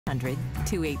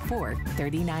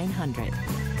1-800-284-3900.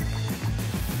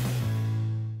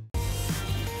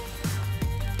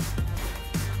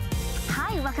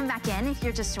 Welcome back in. If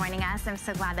you're just joining us, I'm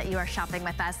so glad that you are shopping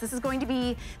with us. This is going to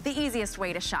be the easiest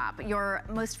way to shop, your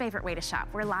most favorite way to shop.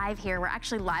 We're live here. We're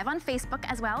actually live on Facebook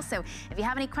as well. So if you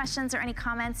have any questions or any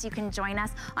comments, you can join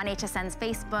us on HSN's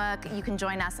Facebook. You can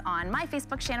join us on my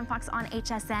Facebook, Shannon Fox on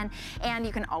HSN, and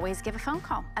you can always give a phone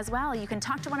call as well. You can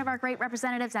talk to one of our great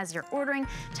representatives as you're ordering.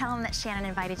 Tell them that Shannon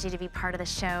invited you to be part of the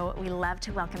show. We love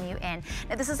to welcome you in.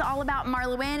 Now, this is all about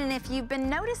Marla Wynne, and if you've been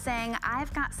noticing,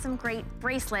 I've got some great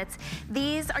bracelets.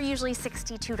 These are usually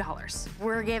 $62.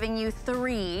 We're giving you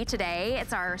 3 today.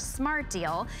 It's our smart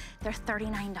deal. They're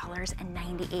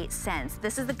 $39.98.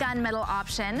 This is the gunmetal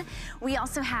option. We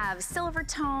also have silver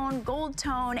tone, gold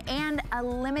tone, and a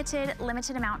limited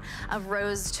amount of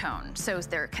rose tone. So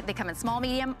they come in small,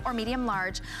 medium, or medium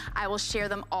large. I will share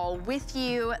them all with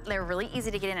you. They're really easy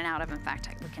to get in and out of. In fact,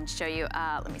 we can show you,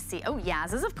 let me see. Oh,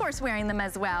 Yaz is of course wearing them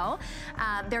as well.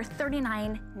 They're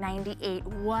 $39.98.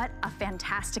 What a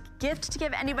fantastic gift to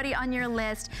give anybody on your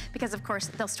list, because of course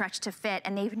they'll stretch to fit,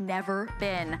 and they've never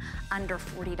been under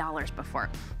 $40 before.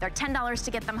 They're $10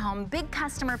 to get them home. Big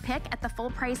customer pick at the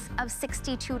full price of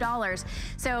 $62.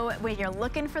 So when you're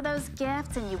looking for those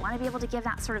gifts and you want to be able to give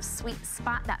that sort of sweet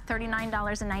spot, that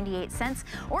 $39.98,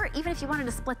 or even if you wanted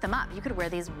to split them up, you could wear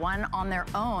these one on their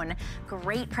own.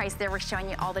 Great price there. We're showing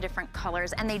you all the different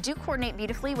colors, and they do coordinate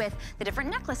beautifully with the different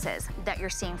necklaces that you're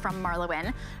seeing from Marla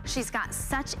Wynne. She's got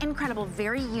such incredible,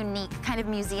 very unique kind of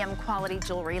museum quality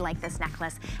jewelry like this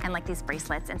necklace and like these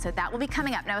bracelets, and so that will be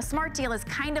coming up. Now, a smart deal is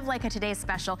kind of like a today's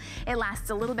special. It lasts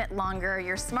a little bit longer.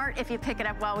 You're smart if you pick it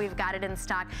up while we've got it in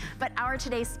stock, but our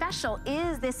today's special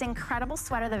is this incredible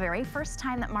sweater, the very first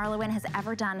time that Marla Wynne has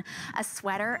ever done a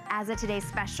sweater as a today's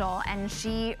special, and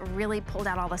she really pulled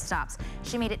out all the stops.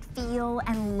 She made it feel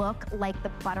and look like the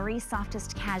buttery,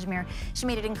 softest cashmere. She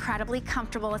made it incredibly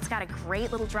comfortable. It's got a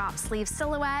great little drop sleeve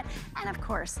silhouette, and of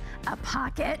course, a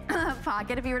pocket.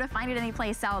 Pocket if you were to find it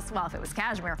anyplace else. Well, if it was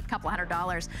cashmere, a couple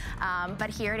 $100. But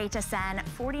here at HSN,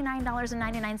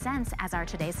 $49.99 as our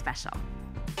today's special.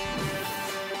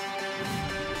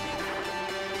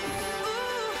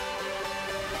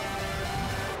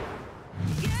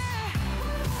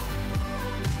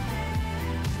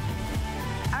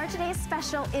 Today's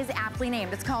special is aptly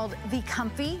named. It's called the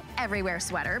Comfy Everywhere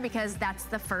Sweater, because that's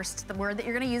the word that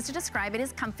you're going to use to describe it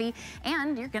is comfy,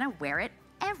 and you're going to wear it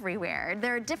everywhere.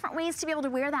 There are different ways to be able to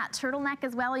wear that turtleneck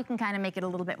as well. You can kind of make it a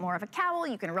little bit more of a cowl.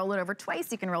 You can roll it over twice.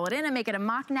 You can roll it in and make it a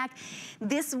mock neck.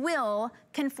 This will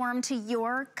conform to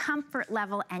your comfort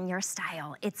level and your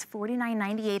style. It's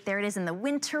 $49.98. There it is in the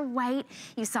winter white.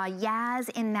 You saw Yaz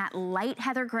in that light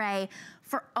heather gray.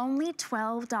 For only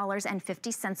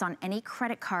 $12.50 on any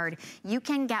credit card, you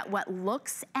can get what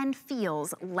looks and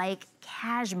feels like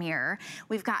cashmere.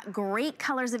 We've got great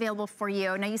colors available for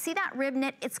you. Now you see that rib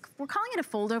knit, we're calling it a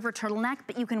fold over turtleneck,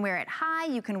 but you can wear it high,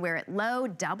 you can wear it low,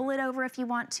 double it over if you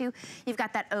want to. You've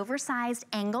got that oversized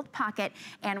angled pocket,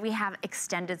 and we have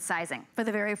extended sizing for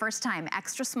the very first time,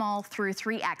 extra small through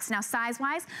 3X. Now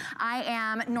size-wise, I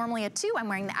am normally a 2, I'm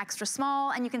wearing the extra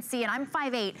small, and you can see it, I'm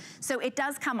 5'8", so it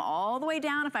does come all the way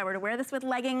down if I were to wear this with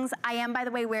leggings. I am, by the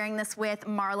way, wearing this with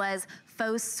Marla's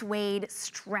faux suede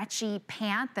stretchy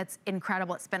pant. That's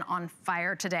incredible. It's been on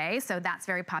fire today, so that's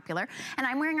very popular. And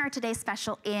I'm wearing our today's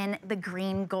special in the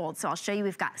green gold. So I'll show you,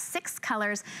 we've got 6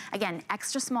 colors. Again,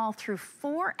 extra small through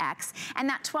 4X. And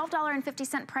that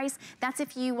 $12.50 price, that's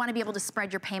if you want to be able to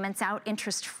spread your payments out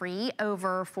interest-free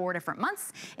over 4 different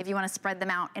months. If you want to spread them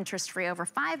out interest-free over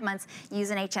 5 months, use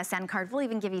an HSN card. We'll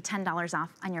even give you $10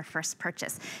 off on your first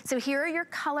purchase. So here are your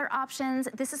color options.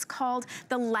 This is called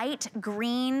the light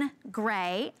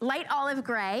olive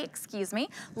gray, excuse me,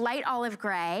 light olive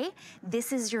gray.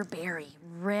 This is your berry,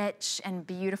 rich and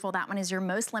beautiful. That one is your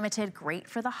most limited, great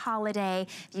for the holiday.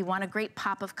 If you want a great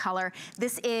pop of color.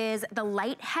 This is the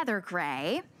light heather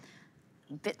gray.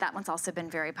 That one's also been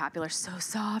very popular, so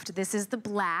soft. This is the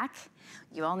black.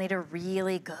 You all need a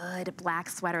really good black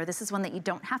sweater. This is one that you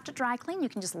don't have to dry clean. You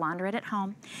can just launder it at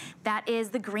home. That is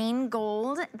the green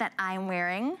gold that I'm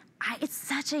wearing. It's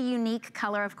such a unique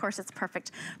color. Of course, it's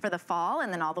perfect for the fall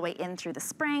and then all the way in through the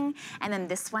spring. And then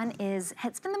this one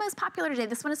it's been the most popular today.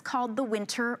 This one is called the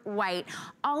winter white.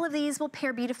 All of these will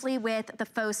pair beautifully with the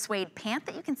faux suede pant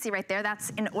that you can see right there.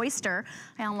 That's an oyster.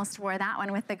 I almost wore that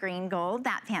one with the green gold.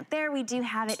 That pant there, we do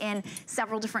have it in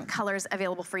several different colors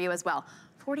available for you as well.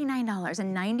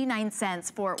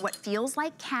 $49.99 for what feels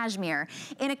like cashmere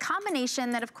in a combination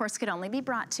that of course could only be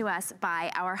brought to us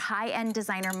by our high-end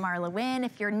designer Marla Wynne.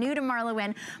 If you're new new to Marla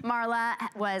Wynne. Marla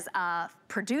was a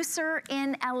producer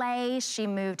in LA. She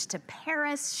moved to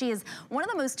Paris. She is one of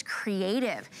the most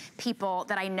creative people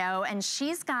that I know, and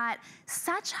she's got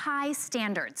such high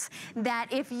standards that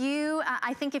if you,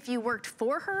 I think if you worked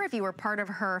for her, if you were part of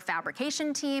her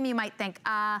fabrication team, you might think,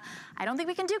 I don't think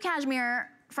we can do cashmere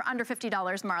for under $50,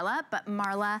 Marla, but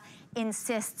Marla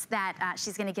insists that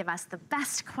she's gonna give us the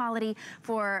best quality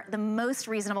for the most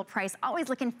reasonable price, always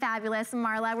looking fabulous.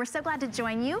 Marla, we're so glad to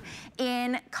join you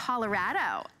in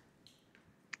Colorado.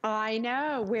 I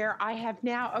know, where I have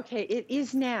now, okay, it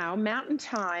is now Mountain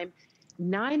Time,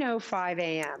 9:05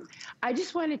 a.m. I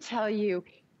just want to tell you,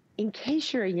 in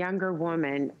case you're a younger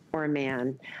woman or a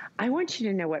man, I want you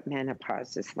to know what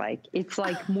menopause is like. It's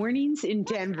like mornings in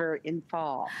Denver in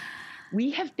fall.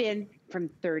 We have been from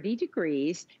 30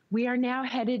 degrees. We are now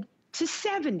headed to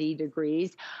 70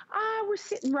 degrees. We're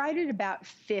sitting right at about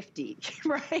 50,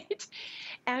 right?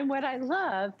 And what I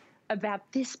love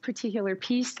about this particular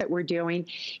piece that we're doing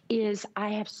is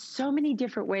I have so many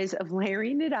different ways of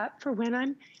layering it up for when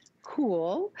I'm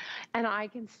cool, and I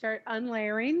can start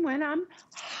unlayering when I'm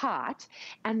hot.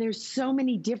 And there's so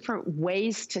many different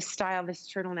ways to style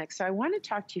this turtleneck. So I want to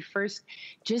talk to you first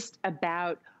just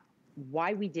about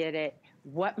why we did it,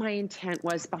 what my intent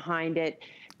was behind it,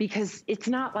 because it's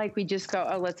not like we just go,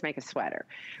 oh, let's make a sweater.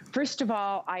 First of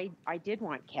all, I did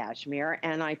want cashmere,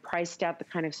 and I priced out the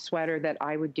kind of sweater that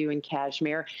I would do in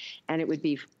cashmere, and it would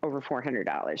be over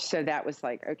 $400. So that was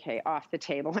like, okay, off the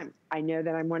table. I know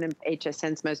that I'm one of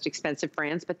HSN's most expensive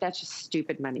brands, but that's just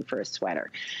stupid money for a sweater.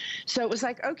 So it was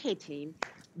like, okay, team,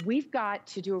 we've got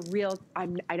to do a real,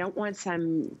 I don't want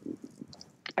some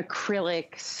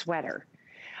acrylic sweater.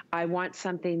 I want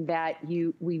something that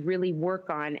we really work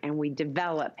on and we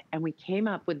develop. And we came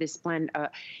up with this blend.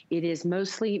 It is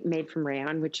mostly made from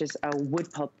rayon, which is a wood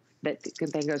pulp that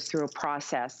then goes through a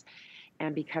process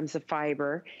and becomes a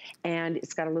fiber. And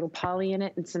it's got a little poly in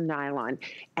it and some nylon.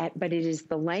 But it is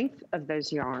the length of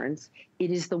those yarns. It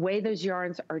is the way those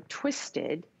yarns are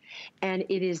twisted. And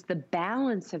it is the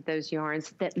balance of those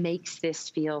yarns that makes this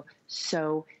feel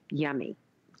so yummy.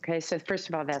 Okay, so first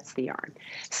of all, that's the yarn.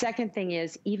 Second thing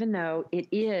is, even though it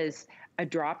is a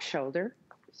drop shoulder,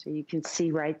 so you can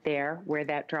see right there where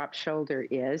that drop shoulder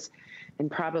is, and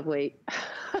probably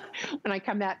when I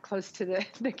come that close to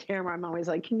the camera, I'm always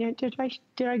like,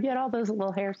 did I get all those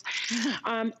little hairs?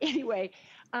 Anyway,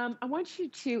 I want you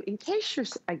to, in case you're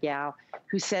a gal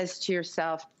who says to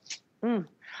yourself,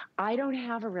 I don't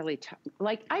have a really,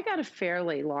 like, I got a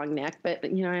fairly long neck, but,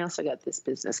 you know, I also got this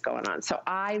business going on. So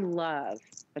I love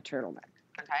a turtleneck,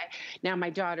 okay? Now, my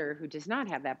daughter, who does not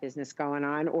have that business going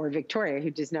on, or Victoria,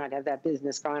 who does not have that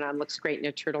business going on, looks great in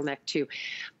a turtleneck, too.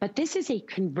 But this is a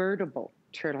convertible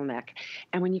turtleneck.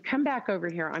 And when you come back over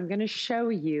here, I'm going to show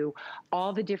you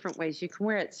all the different ways you can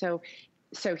wear it. So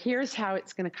here's how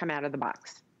it's going to come out of the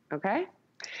box, okay?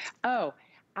 Oh,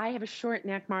 I have a short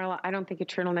neck, Marla. I don't think a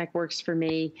turtleneck works for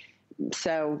me,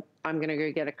 so I'm going to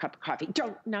go get a cup of coffee.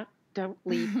 Don't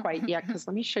leave quite yet, because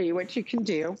let me show you what you can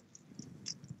do.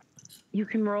 You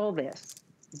can roll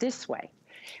this way,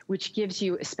 which gives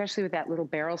you, especially with that little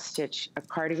barrel stitch, a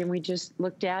cardigan we just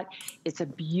looked at, it's a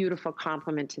beautiful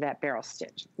complement to that barrel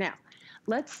stitch. Now,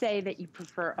 let's say that you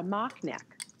prefer a mock neck.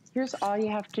 Here's all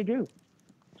you have to do.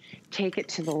 Take it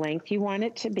to the length you want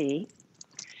it to be.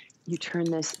 You turn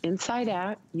this inside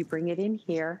out, you bring it in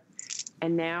here,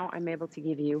 and now I'm able to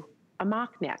give you a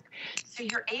mock neck. So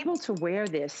you're able to wear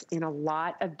this in a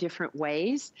lot of different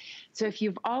ways. So if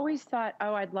you've always thought,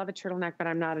 oh, I'd love a turtleneck, but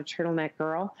I'm not a turtleneck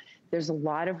girl, there's a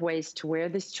lot of ways to wear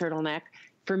this turtleneck.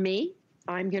 For me,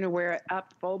 I'm going to wear it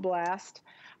up full blast.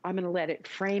 I'm going to let it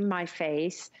frame my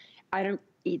face. This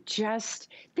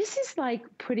is like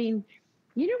putting,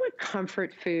 you know what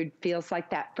comfort food feels like?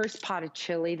 That first pot of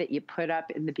chili that you put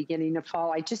up in the beginning of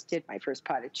fall. I just did my first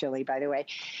pot of chili, by the way.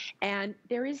 And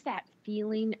there is that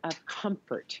feeling of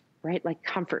comfort, right? Like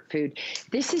comfort food.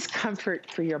 This is comfort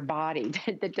for your body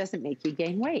that doesn't make you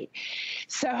gain weight.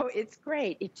 So it's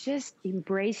great. It just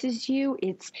embraces you.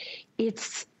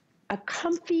 It's a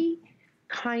comfy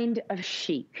kind of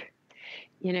chic.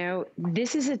 You know,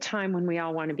 this is a time when we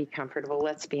all want to be comfortable.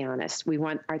 Let's be honest. We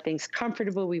want our things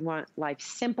comfortable. We want life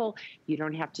simple. You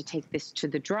don't have to take this to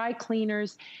the dry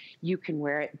cleaners. You can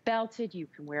wear it belted. You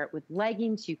can wear it with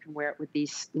leggings. You can wear it with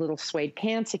these little suede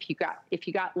pants. If you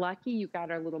got lucky, you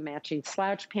got our little matching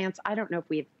slouch pants. I don't know if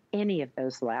we have any of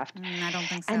those left. I don't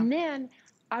think so. And then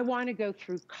I want to go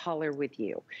through color with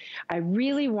you. I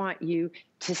really want you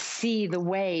to see the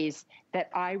ways that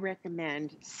I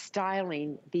recommend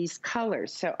styling these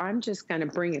colors. So I'm just going to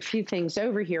bring a few things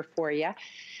over here for you,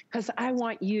 because I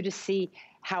want you to see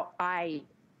how I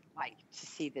like to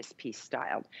see this piece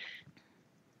styled.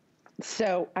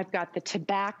 So I've got the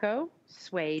tobacco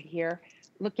suede here.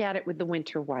 Look at it with the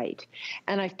winter white.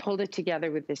 And I've pulled it together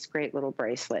with this great little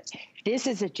bracelet. This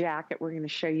is a jacket we're going to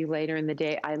show you later in the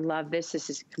day. I love this. This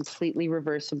is a completely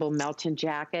reversible Melton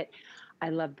jacket. I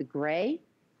love the gray,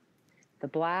 the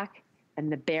black,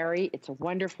 and the berry. It's a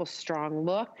wonderful, strong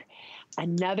look.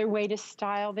 Another way to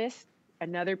style this,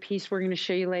 another piece we're going to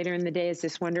show you later in the day is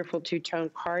this wonderful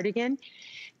two-tone cardigan.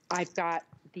 I've got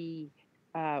the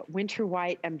winter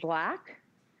white and black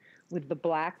with the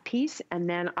black piece, and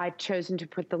then I've chosen to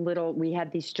put the little, we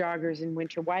had these joggers in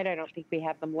winter white. I don't think we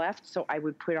have them left, so I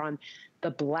would put on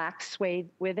the black suede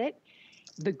with it.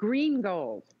 The green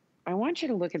gold. I want you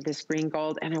to look at this green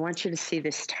gold, and I want you to see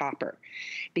this topper,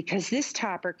 because this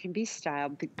topper can be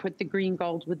styled. Put the green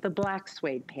gold with the black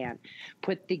suede pant.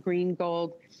 Put the green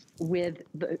gold with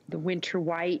the winter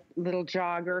white little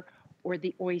jogger or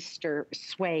the oyster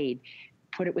suede.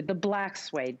 Put it with the black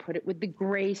suede. Put it with the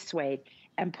gray suede.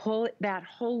 And pull that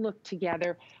whole look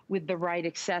together with the right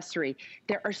accessory.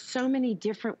 There are so many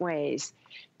different ways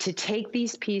to take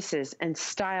these pieces and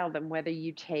style them, whether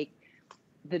you take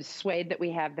the suede that we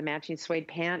have, the matching suede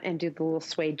pant, and do the little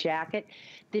suede jacket.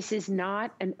 This is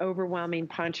not an overwhelming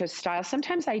poncho style.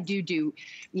 Sometimes I do,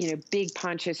 big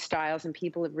poncho styles, and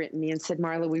people have written me and said,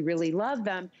 Marla, we really love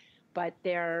them, but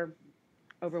they're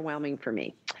overwhelming for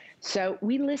me. So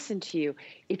we listen to you.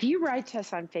 If you write to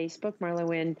us on Facebook, Marla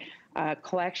Wynne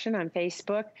Collection on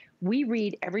Facebook, we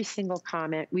read every single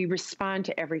comment. We respond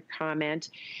to every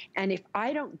comment. And if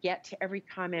I don't get to every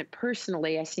comment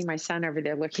personally, I see my son over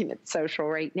there looking at social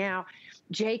right now,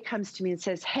 Jay comes to me and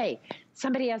says, hey,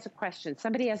 somebody has a question.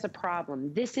 Somebody has a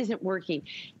problem. This isn't working.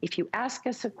 If you ask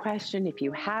us a question, if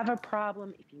you have a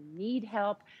problem, if you need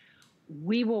help,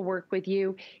 we will work with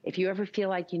you. If you ever feel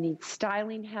like you need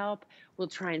styling help, we'll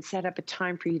try and set up a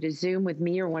time for you to Zoom with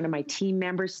me or one of my team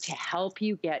members to help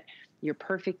you get your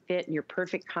perfect fit and your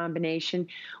perfect combination.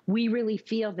 We really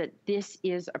feel that this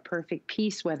is a perfect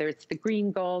piece, whether it's the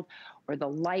green gold or the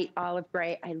light olive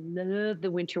gray. I love the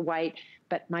winter white,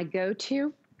 but my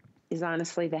go-to is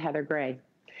honestly the heather gray.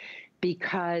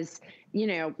 Because,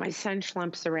 my son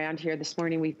schlumps around here. This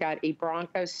morning we've got a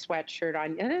Broncos sweatshirt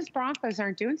on. And those Broncos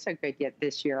aren't doing so good yet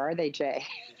this year, are they, Jay?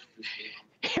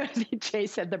 Jay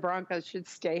said the Broncos should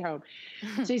stay home.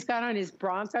 So he's got on his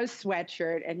Broncos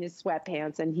sweatshirt and his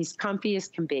sweatpants, and he's comfy as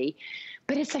can be.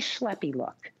 But it's a schleppy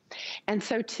look. And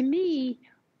so to me,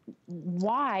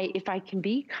 why, if I can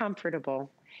be comfortable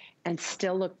and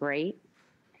still look great,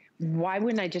 why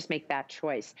wouldn't I just make that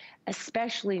choice?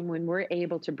 Especially when we're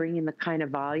able to bring in the kind of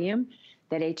volume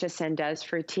that HSN does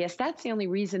for TS. That's the only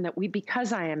reason that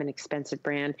because I am an expensive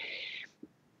brand,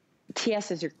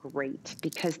 TSs are great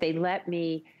because they let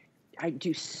me, I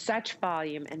do such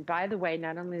volume. And by the way,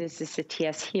 not only is this a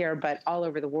TS here, but all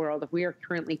over the world. We are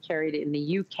currently carried in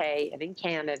the UK and in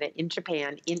Canada, in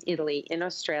Japan, in Italy, in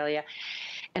Australia.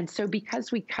 And so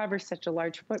because we cover such a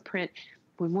large footprint,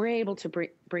 when we're able to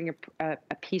bring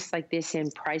a piece like this in,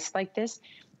 priced like this,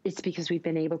 it's because we've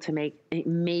been able to make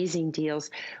amazing deals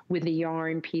with the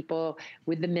yarn people,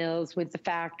 with the mills, with the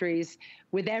factories,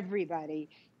 with everybody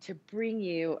to bring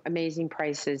you amazing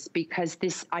prices. Because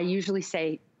this, I usually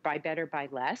say, buy better, buy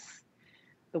less.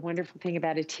 The wonderful thing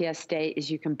about a TS day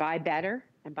is you can buy better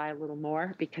and buy a little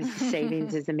more because the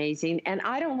savings is amazing. And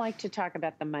I don't like to talk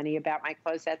about the money about my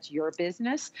clothes. That's your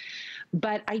business.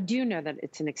 But I do know that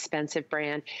it's an expensive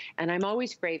brand. And I'm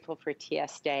always grateful for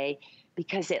TS Day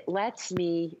because it lets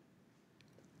me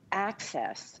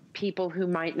access people who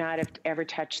might not have ever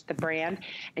touched the brand.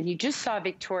 And you just saw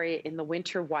Victoria in the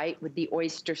winter white with the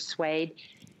oyster suede.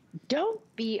 Don't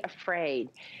be afraid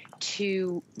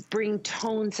to bring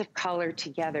tones of color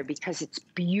together because it's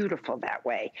beautiful that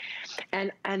way.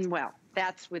 And well,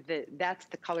 that's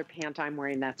the color pant I'm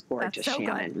wearing. That's gorgeous, that's so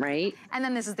Shannon, good. Right? And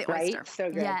then this is the oyster. Right?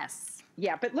 So good. Yes.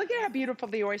 Yeah, but look at how beautiful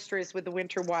the oyster is with the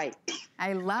winter white.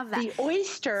 I love that. The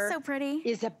oyster so pretty.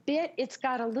 Is it's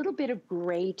got a little bit of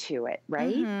gray to it,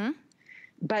 right? Mm-hmm.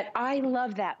 But I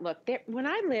love that look. When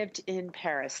I lived in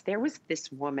Paris, there was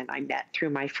this woman I met through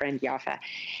my friend Yafa,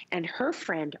 and her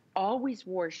friend always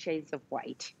wore shades of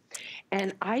white.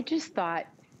 And I just thought,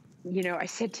 I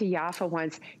said to Yafa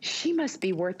once, she must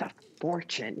be worth a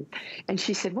fortune. And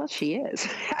she said, well, she is.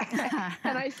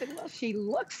 And I said, well, she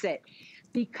looks it.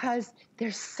 Because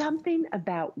there's something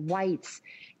about whites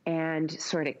and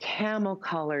sort of camel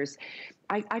colors.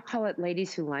 I call it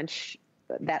ladies who lunch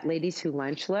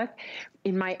look.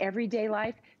 In my everyday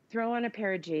life, throw on a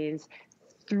pair of jeans,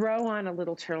 throw on a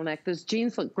little turtleneck. Those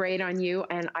jeans look great on you,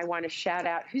 and I want to shout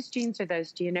out, whose jeans are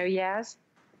those? Do you know, Yaz?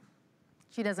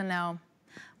 She doesn't know.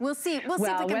 We'll see. We'll see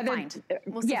if we can find.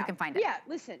 We'll see if we can find it. Yeah,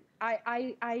 listen,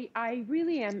 I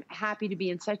really am happy to be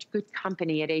in such good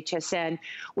company at HSN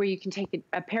where you can take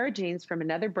a pair of jeans from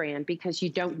another brand because you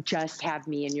don't just have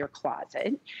me in your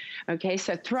closet. Okay,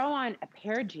 so throw on a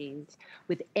pair of jeans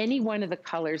with any one of the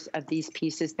colors of these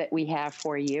pieces that we have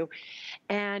for you.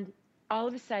 And all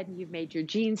of a sudden, you've made your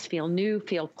jeans feel new,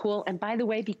 feel cool. And by the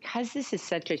way, because this is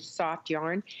such a soft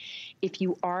yarn, if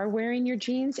you are wearing your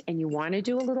jeans and you want to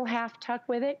do a little half tuck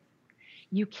with it,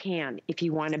 you can. If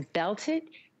you want to belt it,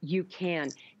 you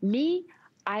can. Me,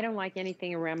 I don't like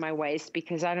anything around my waist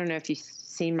because I don't know if you've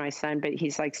seen my son, but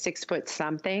he's like 6 foot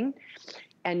something.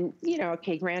 And, you know,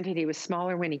 okay, granted, he was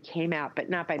smaller when he came out, but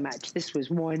not by much. This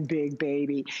was one big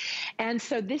baby. And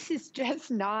so this is just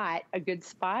not a good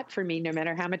spot for me, no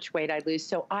matter how much weight I lose.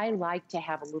 So I like to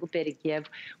have a little bit of give,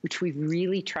 which we've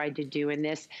really tried to do in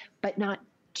this, but not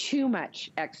too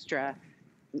much extra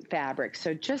fabric.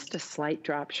 So just a slight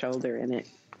drop shoulder in it.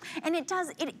 And it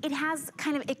does, it has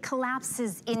kind of, it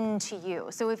collapses into you.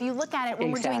 So if you look at it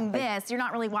when we're doing this, you're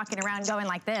not really walking around going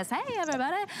like this, hey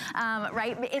everybody,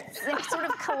 right? It sort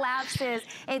of collapses.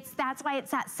 That's why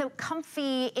it's so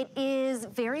comfy. It is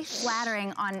very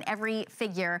flattering on every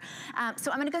figure.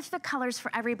 So I'm gonna go through the colors for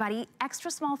everybody.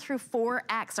 Extra small through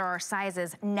 4X are our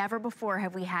sizes. Never before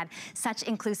have we had such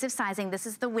inclusive sizing. This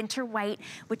is the winter white,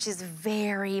 which is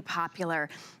very popular.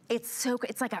 It's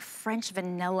like a French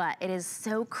vanilla. It is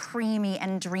so creamy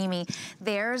and dreamy.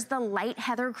 There's the light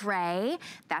heather gray.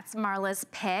 That's Marla's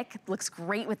pick. Looks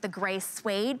great with the gray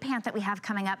suede pant that we have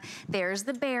coming up. There's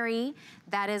the berry.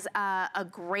 That is a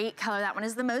great color. That one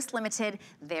is the most limited.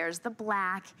 There's the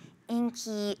black.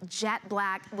 Inky jet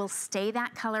black will stay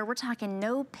that color. We're talking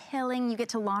no pilling. You get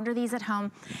to launder these at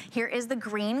home. Here is the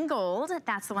green gold.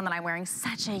 That's the one that I'm wearing.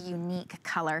 Such a unique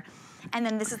color. And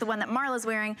then this is the one that Marla's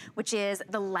wearing, which is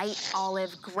the light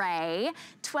olive gray.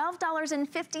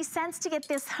 $12.50 to get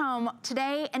this home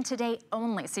today and today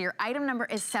only. So your item number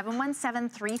is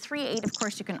 717338. Of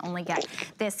course, you can only get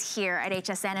this here at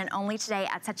HSN and only today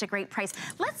at such a great price.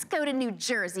 Let's go to New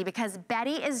Jersey because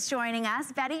Betty is joining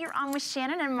us. Betty, you're on with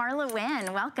Shannon and Marla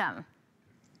Wynne. Welcome.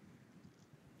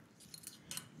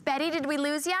 Betty, did we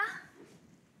lose ya?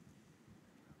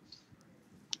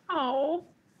 Oh.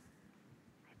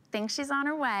 Think she's on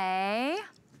her way.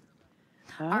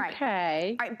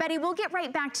 Okay. All right, Betty, we'll get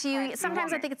right back to you.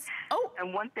 Sometimes I think it's,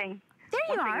 And one thing. There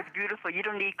you are. One thing is beautiful. You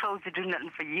don't need clothes to do nothing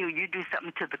for you. You do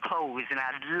something to the clothes, and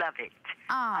I love it.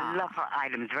 I love her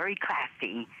items. Very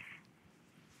classy.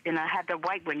 And I had the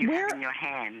white one you have in your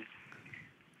hand.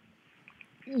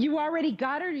 You already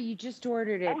got it, or you just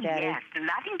ordered it, Betty? Yes. And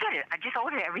I didn't get it. I just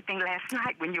ordered everything last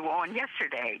night when you were on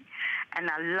yesterday. And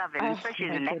I love it, especially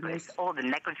the necklace. Oh, the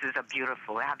necklaces are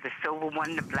beautiful. I have the silver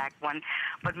one, the black one.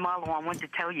 But Marla, I want to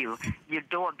tell you, your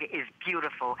dog is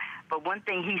beautiful. But one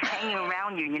thing, he's hanging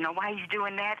around you. You know why he's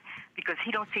doing that? Because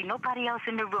he don't see nobody else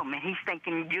in the room, and he's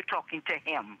thinking you're talking to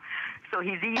him. So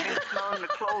he's even smelling the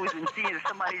clothes and seeing if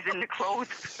somebody's in the clothes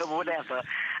or whatever.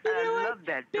 I love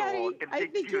that dog. Betty, I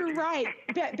think you're right.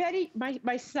 Betty,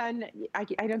 my son, I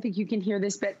don't think you can hear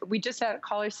this, but we just had a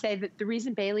caller say that the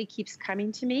reason Bailey keeps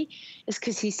coming to me is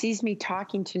because he sees me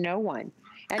talking to no one.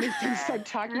 And he thinks I'm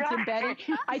talking to Betty.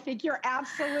 I think you're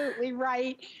absolutely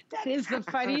right. That is the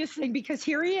funniest thing because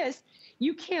here he is.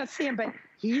 You can't see him, but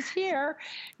he's here.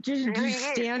 Just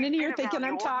standing here thinking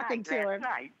I'm talking to him.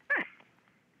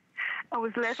 I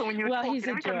was laughing when you were talking. He's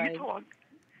a joy.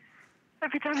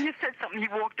 Every time you said something, he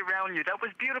walked around you. That was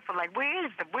beautiful. Like, where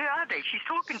are they? She's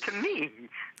talking to me.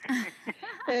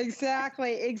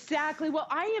 Exactly. Well,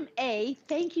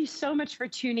 thank you so much for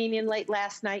tuning in late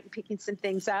last night and picking some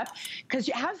things up. Because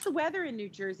how's the weather in New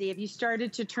Jersey? Have you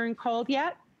started to turn cold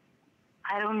yet?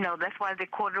 I don't know. That's why they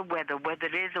call it weather. Whether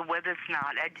it is or whether it's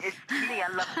not.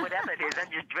 I love whatever it is. I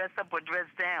just dress up or dress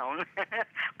down.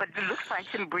 But it looks nice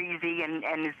and breezy and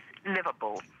it's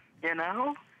livable, you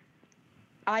know?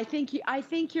 I think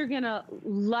you're gonna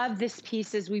love this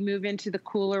piece as we move into the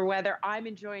cooler weather. I'm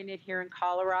enjoying it here in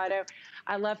Colorado.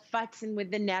 I love futzing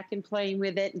with the neck and playing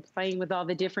with it and playing with all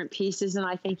the different pieces. And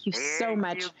I thank you so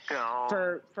much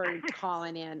for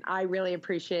calling in. I really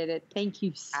appreciate it. Thank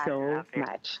you so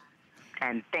much.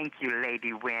 And thank you,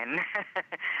 Lady Wynne.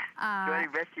 Enjoy the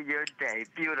rest of your day.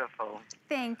 Beautiful.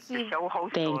 Thank you. The show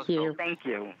host Thank you. Thank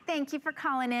you. Thank you for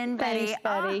calling in, Betty. Thanks,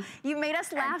 Betty. You made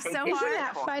us laugh so hard. Isn't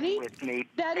that funny?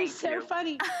 That is so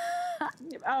funny.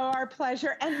 Our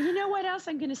pleasure. And you know what else?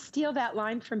 I'm going to steal that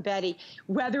line from Betty.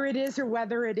 Whether it is or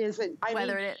whether it isn't. I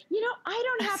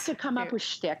don't have to come up with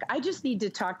shtick. I just need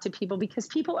to talk to people because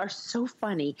people are so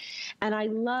funny. And I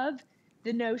love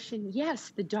the notion,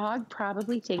 yes, the dog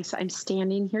probably thinks I'm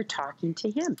standing here talking to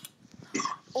him.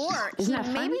 Or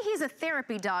maybe he's a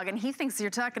therapy dog and he thinks you're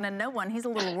talking to no one. He's a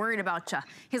little worried about you.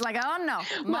 He's like, oh no,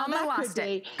 Mama lost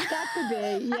it. That could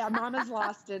be. Yeah, Mama's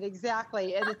lost it.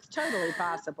 Exactly. And it's totally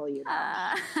possible, you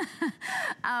know.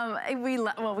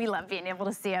 We love being able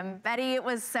to see him. Betty,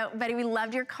 we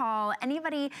loved your call.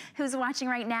 Anybody who's watching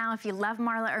right now, if you love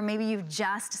Marla or maybe you've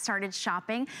just started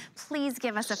shopping, please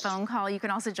give us a phone call. You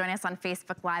can also join us on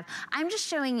Facebook Live. I'm just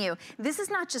showing you, this is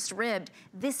not just ribbed.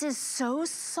 This is so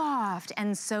soft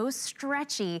and so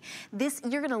stretchy.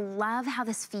 You're gonna love how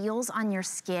this feels on your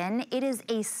skin. It is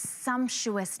a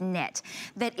sumptuous knit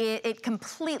that it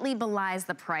completely belies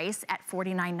the price at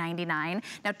 $49.99.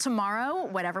 Now tomorrow,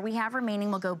 whatever we have remaining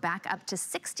will go back up to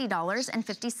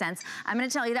 $60.50. I'm gonna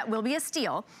tell you that will be a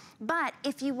steal. But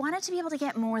if you wanted to be able to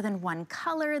get more than one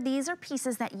color, these are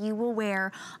pieces that you will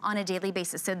wear on a daily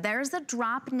basis. So there's the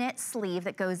drop knit sleeve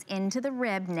that goes into the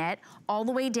rib knit all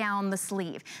the way down the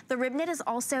sleeve. The rib knit is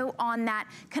also on that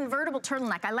convertible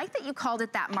turtleneck. I like that you called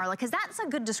it that, Marla, because that's a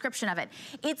good description of it.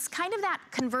 It's kind of that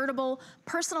convertible,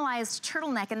 personalized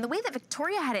turtleneck. And the way that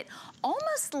Victoria had it,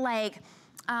 almost like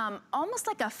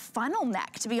a funnel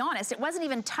neck, to be honest. It wasn't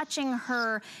even touching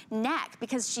her neck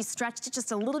because she stretched it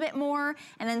just a little bit more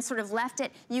and then sort of left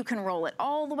it. You can roll it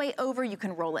all the way over. You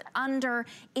can roll it under.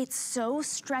 It's so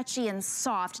stretchy and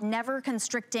soft, never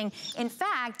constricting. In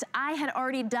fact, I had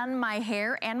already done my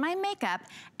hair and my makeup,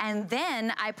 and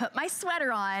then I put my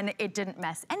sweater on. It didn't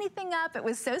mess anything up. It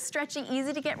was so stretchy,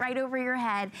 easy to get right over your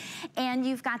head. And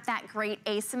you've got that great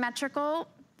asymmetrical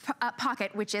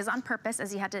pocket, which is on purpose,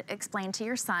 as you had to explain to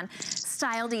your son,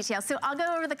 style detail. So I'll go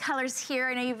over the colors here.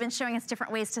 I know you've been showing us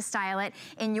different ways to style it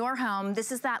in your home.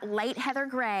 This is that light heather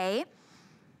gray.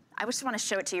 I just want to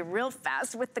show it to you real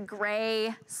fast with the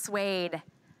gray suede.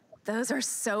 Those are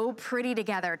so pretty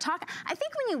together. I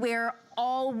think when you wear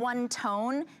all one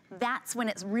tone, that's when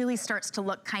it really starts to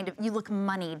look you look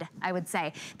moneyed, I would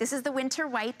say. This is the winter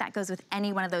white. That goes with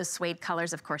any one of those suede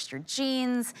colors. Of course, your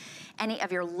jeans, any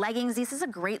of your leggings. This is a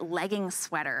great legging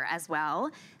sweater as well.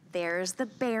 There's the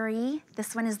berry.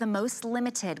 This one is the most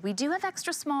limited. We do have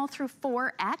extra small through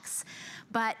 4X,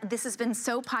 but this has been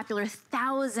so popular.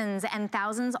 Thousands and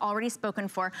thousands already spoken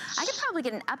for. I could probably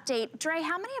get an update. Dre,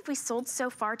 how many have we sold so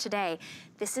far today?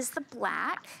 This is the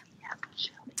black.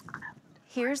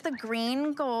 Here's the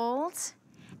green gold.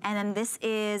 And then this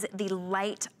is the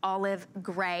light olive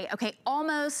gray. Okay,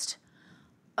 almost,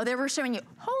 there we're showing you,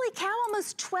 holy cow,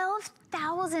 almost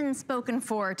 12,000 spoken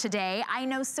for today. I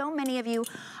know so many of you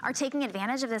are taking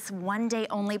advantage of this one day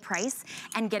only price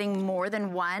and getting more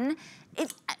than one.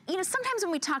 You know, sometimes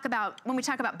when we talk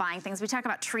about buying things, we talk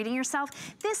about treating yourself.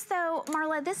 This though,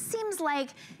 Marla, this seems like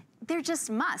they're just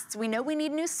musts. We know we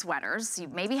need new sweaters. You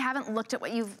maybe haven't looked at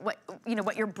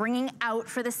what you're bringing out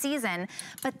for the season,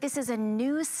 but this is a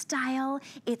new style.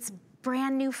 It's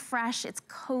brand new, fresh, it's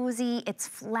cozy, it's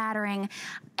flattering.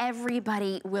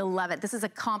 Everybody will love it. This is a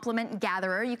compliment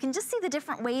gatherer. You can just see the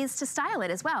different ways to style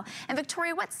it as well. And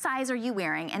Victoria, what size are you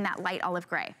wearing in that light olive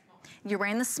gray? You're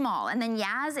wearing the small. And then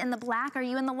Yaz, in the black, are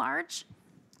you in the large?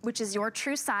 Which is your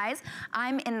true size.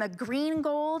 I'm in the green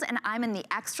gold and I'm in the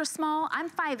extra small. I'm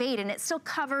 5'8" and it still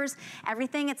covers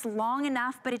everything. It's long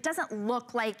enough, but it doesn't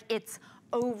look like it's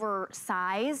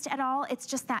oversized at all. It's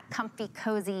just that comfy,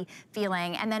 cozy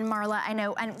feeling. And then Marla, I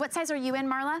know, and what size are you in,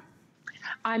 Marla?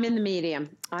 I'm in the medium.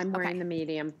 I'm wearing the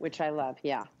medium, which I love,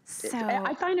 yeah. So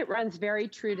I find it runs very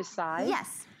true to size.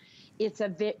 Yes. It's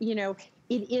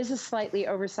it is a slightly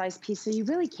oversized piece, so you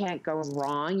really can't go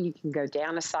wrong. You can go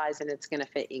down a size and it's gonna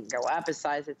fit. You can go up a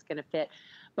size, it's gonna fit.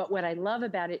 But what I love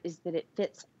about it is that it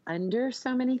fits under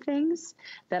so many things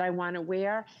that I wanna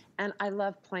wear. And I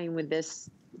love playing with this.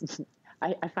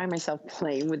 I find myself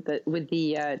playing with the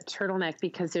turtleneck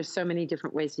because there's so many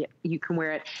different ways you can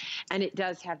wear it. And it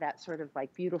does have that sort of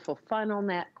like beautiful funnel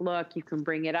neck look. You can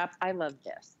bring it up. I love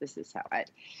this. This is how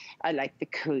I like the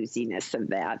coziness of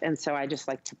that. And so I just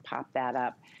like to pop that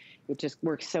up. It just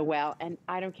works so well. And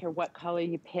I don't care what color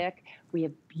you pick. We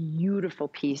have beautiful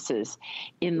pieces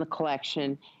in the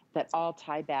collection that all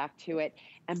tie back to it.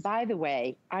 And by the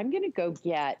way, I'm going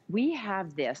to we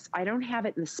have this. I don't have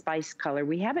it in the spice color.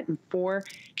 We have it in 4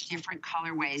 different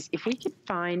colorways. If we could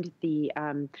find the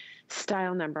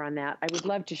style number on that, I would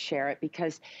love to share it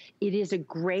because it is a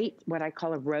great, what I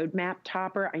call a roadmap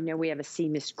topper. I know we have a sea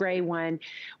mist gray one.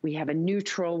 We have a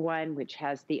neutral one, which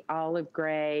has the olive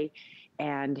gray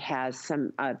and has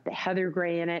some of the heather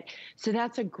gray in it. So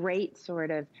that's a great sort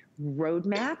of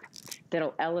roadmap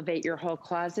that'll elevate your whole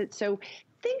closet. So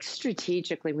think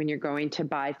strategically when you're going to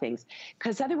buy things,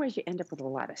 because otherwise you end up with a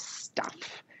lot of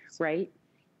stuff, right?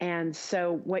 And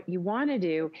so what you want to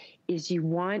do is you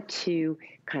want to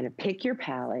kind of pick your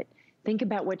palette, Think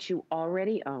about what you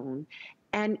already own.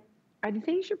 And are the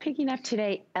things you're picking up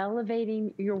today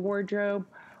elevating your wardrobe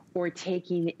or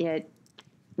taking it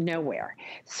nowhere?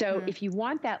 So if you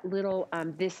want that little,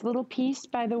 this little piece,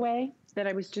 by the way, that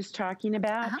I was just talking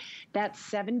about, that's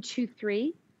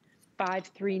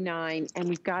 723-539, and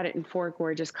we've got it in 4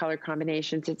 gorgeous color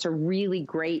combinations. It's a really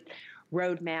great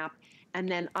roadmap. And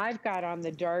then I've got on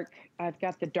the dark, I've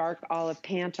got the dark olive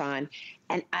pant on,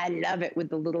 and I love it with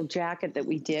the little jacket that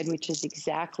we did, which is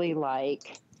exactly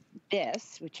like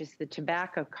this, which is the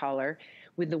tobacco color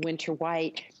with the winter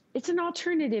white. It's an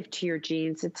alternative to your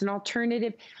jeans. It's an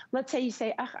alternative. Let's say you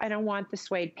say, oh, I don't want the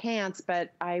suede pants,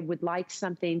 but I would like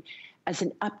something as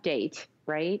an update,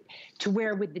 right, to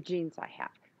wear with the jeans I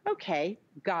have. Okay,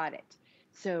 got it.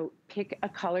 So pick a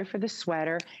color for the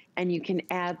sweater, and you can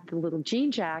add the little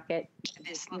jean jacket,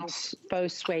 this little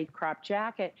faux suede crop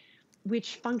jacket,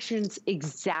 which functions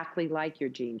exactly like your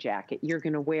jean jacket. You're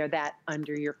going to wear that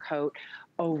under your coat,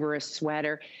 over a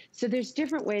sweater. So there's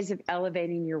different ways of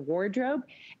elevating your wardrobe.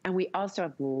 And we also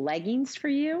have leggings for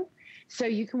you. So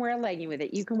you can wear a legging with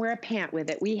it. You can wear a pant with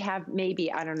it. We have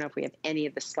maybe, I don't know if we have any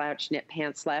of the slouch knit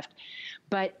pants left,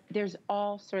 but there's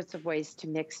all sorts of ways to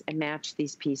mix and match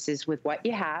these pieces with what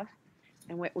you have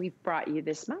and what we've brought you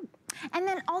this month. And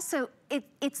then also,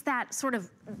 it's that sort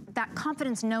of, that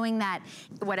confidence knowing that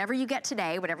whatever you get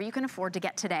today, whatever you can afford to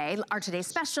get today, our today's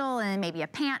special, and maybe a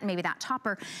pant, maybe that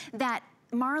topper, that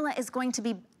Marla is going to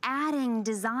be adding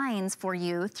designs for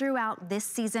you throughout this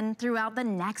season, throughout the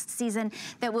next season,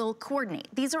 that will coordinate.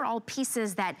 These are all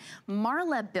pieces that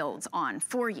Marla builds on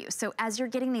for you. So as you're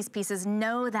getting these pieces,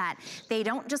 know that they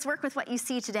don't just work with what you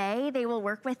see today, they will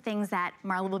work with things that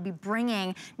Marla will be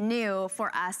bringing new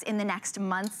for us in the next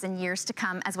months and years to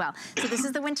come as well. So this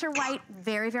is the winter white,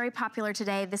 very, very popular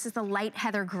today. This is the light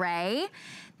heather gray.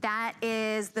 That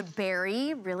is the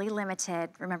berry, really limited.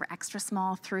 Remember, extra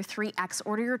small through 3X.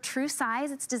 Order your true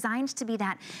size. It's designed to be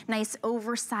that nice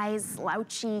oversized,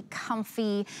 slouchy,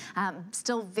 comfy,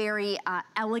 still very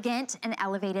elegant and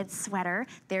elevated sweater.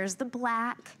 There's the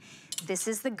black. This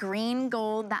is the green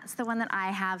gold. That's the one that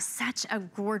I have. Such a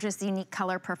gorgeous, unique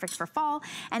color, perfect for fall.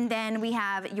 And then we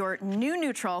have your new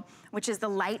neutral, which is the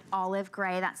light olive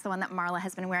gray. That's the one that Marla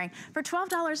has been wearing. For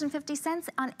 $12.50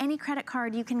 on any credit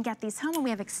card, you can get these home, and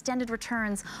we have extended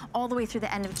returns all the way through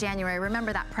the end of January.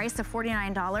 Remember that price of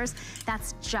 $49,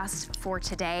 that's just for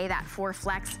today. That 4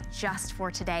 Flex, just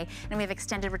for today. And we have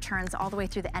extended returns all the way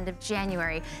through the end of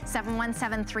January.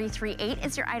 717338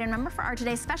 is your item number for our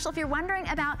today's special. If you're wondering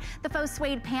about the faux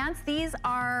suede pants, these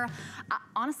are,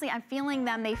 honestly, I'm feeling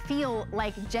them. They feel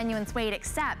like genuine suede,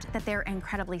 except that they're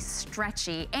incredibly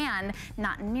stretchy and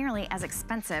not nearly as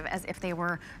expensive as if they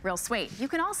were real suede. You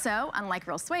can also, unlike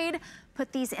real suede,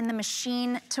 put these in the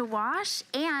machine to wash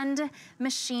and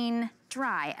machine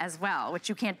dry as well, which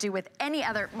you can't do with any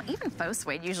other, even faux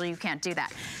suede, usually you can't do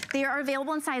that. They are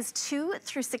available in size 2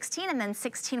 through 16, and then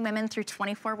 16 women through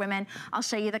 24 women. I'll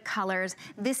show you the colors.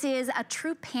 This is a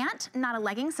true pant, not a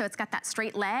legging, so it's got that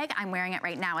straight leg. I'm wearing it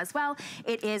right now as well.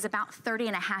 It is about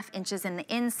 30.5 inches in the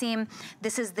inseam.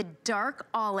 This is the dark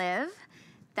olive.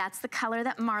 That's the color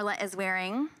that Marla is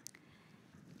wearing.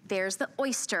 There's the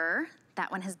oyster. That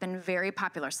one has been very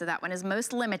popular, so that one is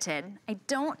most limited. I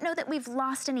don't know that we've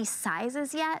lost any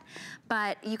sizes yet,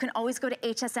 but you can always go to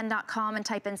hsn.com and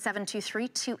type in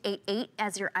 723288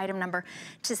 as your item number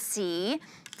to see.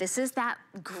 This is that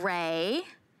gray.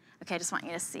 Okay, I just want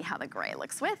you to see how the gray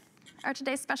looks with our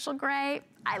today's special gray.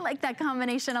 I like that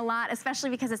combination a lot, especially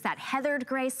because it's that heathered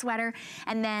gray sweater,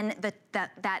 and then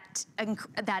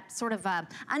that sort of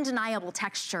undeniable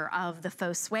texture of the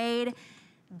faux suede.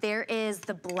 There is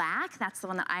the black, that's the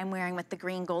one that I'm wearing with the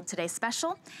green gold today's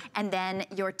special. And then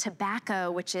your tobacco,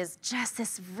 which is just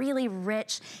this really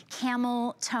rich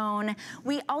camel tone.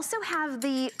 We also have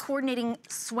the coordinating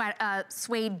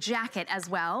suede jacket as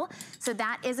well. So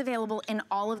that is available in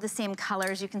all of the same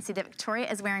colors. You can see that Victoria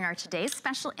is wearing our today's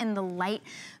special in the light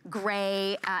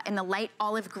gray, in the light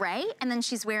olive gray, and then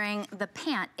she's wearing the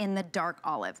pant in the dark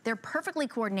olive. They're perfectly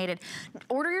coordinated.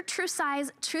 Order your true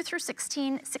size, 2 through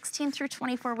 16, 16 through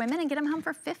 24 women, and get them home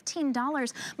for $15.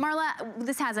 Marla,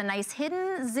 this has a nice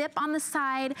hidden zip on the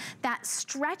side. That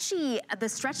stretchy, the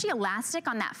stretchy elastic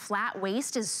on that flat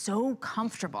waist is so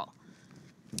comfortable.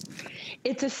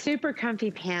 It's a super comfy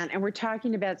pant, and we're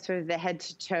talking about sort of the head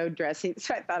to toe dressing,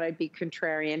 so I thought I'd be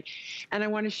contrarian. And I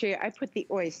want to show you, I put the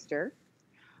oyster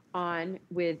on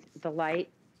with the light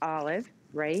olive,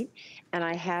 right? And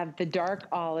I have the dark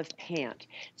olive pant.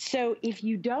 So if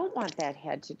you don't want that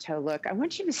head to toe look, I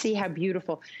want you to see how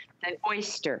beautiful the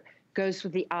oyster goes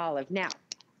with the olive. Now,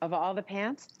 of all the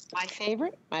pants, my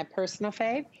favorite, my personal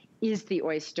fave, is the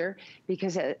oyster,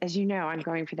 because as you know, I'm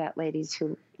going for that ladies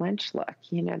who lunch look,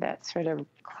 you know, that sort of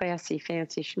classy,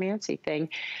 fancy schmancy thing,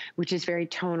 which is very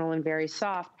tonal and very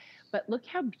soft. But look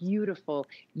how beautiful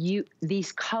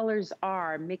these colors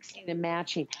are, mixing and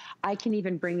matching. I can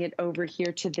even bring it over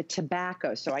here to the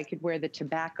tobacco, so I could wear the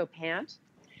tobacco pant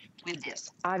with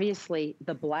this. Obviously,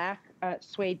 the black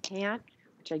suede pant,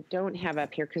 which I don't have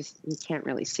up here because you can't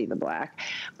really see the black.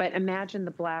 But imagine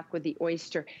the black with the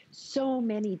oyster. So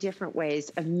many different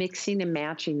ways of mixing and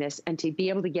matching this, and to be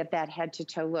able to get that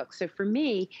head-to-toe look. So for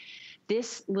me,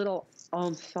 this little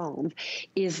ensemble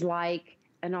is like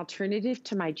an alternative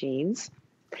to my jeans.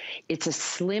 It's a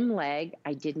slim leg.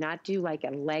 I did not do like a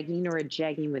legging or a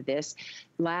jegging with this.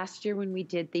 Last year when we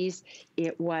did these,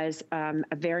 it was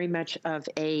very much of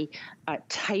a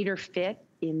tighter fit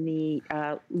in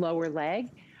the lower leg.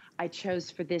 I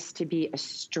chose for this to be a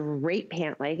straight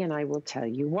pant leg, and I will tell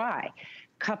you why.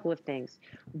 Couple of things.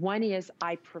 One is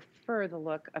I prefer the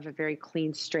look of a very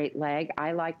clean, straight leg.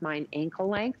 I like mine ankle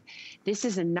length. This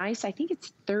is a nice, I think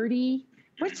it's 30.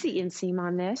 What's the inseam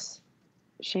on this,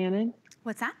 Shannon?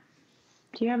 What's that?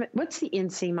 Do you have it? What's the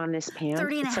inseam on this pant?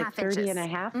 30 and a half 30 inches. and a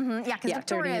half? Mm-hmm. Yeah, because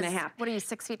Victoria is, half. what are you,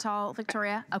 6 feet tall,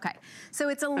 Victoria? Okay. So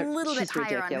it's a little bit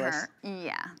higher ridiculous. on her.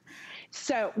 Yeah.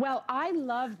 So, well, I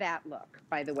love that look,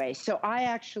 by the way. So I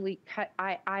actually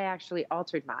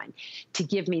altered mine to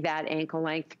give me that ankle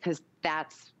length, because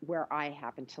that's where I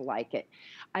happen to like it.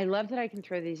 I love that I can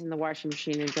throw these in the washing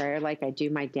machine and dryer like I do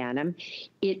my denim.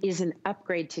 It is an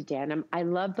upgrade to denim. I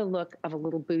love the look of a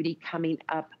little booty coming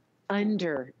up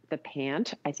under the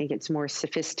pant. I think it's more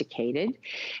sophisticated.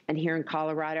 And here in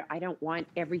Colorado, I don't want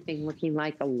everything looking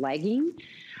like a legging.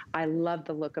 I love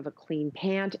the look of a clean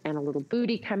pant and a little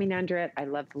booty coming under it. I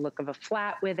love the look of a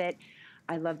flat with it.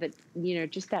 I love that, you know,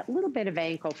 just that little bit of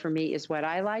ankle for me is what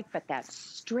I like. But that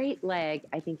straight leg,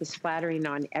 I think, is flattering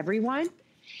on everyone,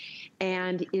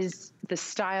 and is the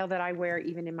style that I wear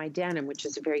even in my denim, which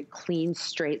is a very clean,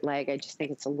 straight leg. I just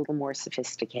think it's a little more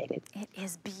sophisticated. It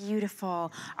is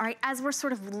beautiful. All right, as we're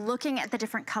sort of looking at the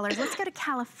different colors, let's go to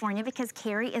California, because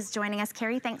Carrie is joining us.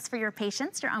 Carrie, thanks for your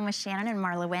patience. You're on with Shannon and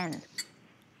Marla Wynne.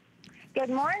 Good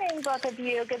morning, both of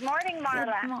you. Good morning,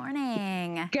 Marla. Good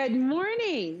morning. Good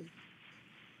morning.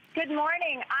 Good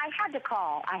morning. I had to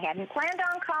call. I hadn't planned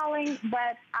on calling,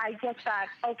 but I just thought,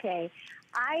 okay,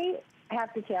 I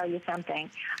have to tell you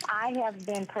something. I have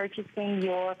been purchasing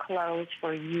your clothes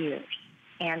for years,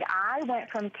 and I went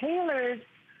from tailored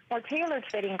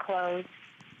fitting clothes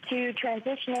to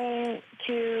transitioning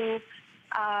to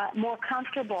more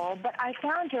comfortable, but I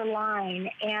found your line,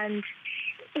 and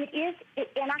and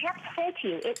I have to say to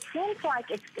you, it seems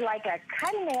like it's like a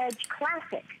cutting-edge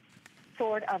classic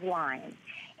sort of line.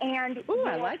 And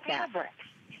I like fabrics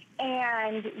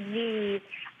and the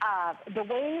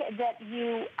way that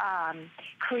you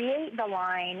create the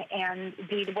line and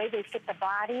the way they fit the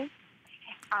body.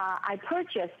 I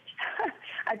purchased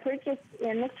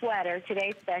in the sweater,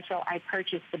 today's special, I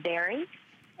purchased the berry,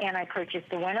 and I purchased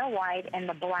the winter white and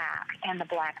the black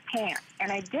pants.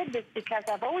 And I did this because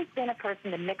I've always been a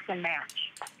person to mix and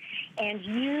match. And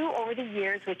you, over the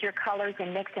years, with your colors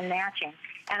and mix and matching,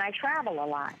 and I travel a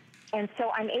lot. And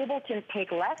so I'm able to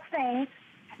take less things.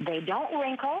 They don't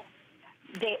wrinkle.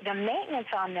 The maintenance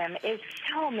on them is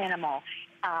so minimal.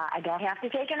 I don't have to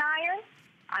take an iron.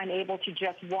 I'm able to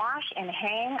just wash and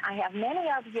hang. I have many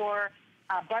of your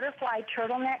butterfly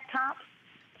turtleneck tops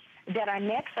that I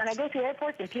mix, and I go to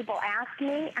airports and people ask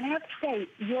me, and I have to say,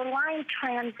 your line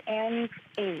transcends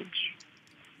age.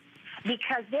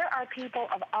 Because there are people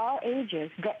of all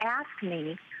ages that ask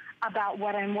me about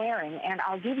what I'm wearing, and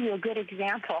I'll give you a good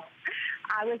example.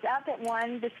 I was up at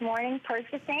 1 this morning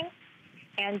purchasing,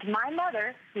 and my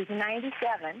mother, who's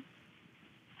 97,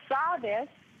 saw this,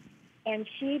 and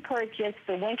she purchased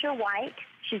the winter white.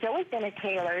 She's always been a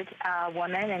tailored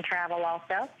woman and travel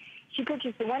also. She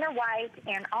purchased the winter white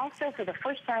and also, for the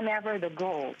first time ever, the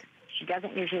gold. She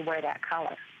doesn't usually wear that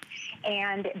color.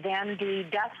 And then the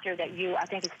duster that I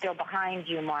think is still behind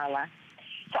you, Marla.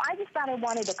 So I just thought I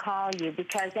wanted to call you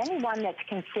because anyone that's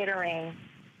considering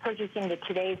purchasing the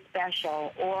Today's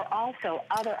Special or also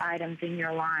other items in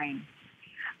your line,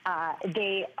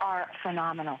 they are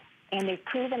phenomenal, and they've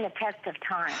proven the test of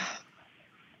time.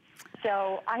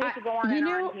 So I hate to go on and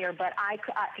on here, but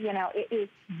it is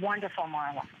wonderful,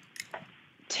 Marla.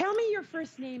 Tell me your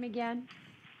first name again.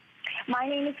 My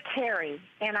name is Carrie,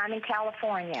 and I'm in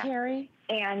California. Carrie?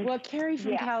 Carrie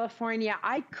from California.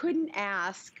 I couldn't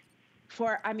ask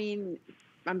for, I'm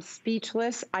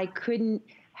speechless. I couldn't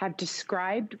have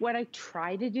described what I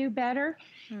try to do better.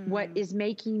 What is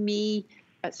making me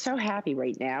so happy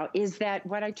right now is that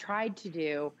what I tried to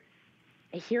do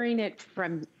hearing it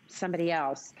from somebody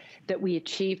else that we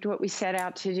achieved what we set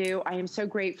out to do. I am so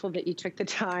grateful that you took the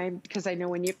time, because I know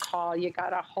when you call, you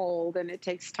got to hold and it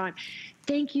takes time.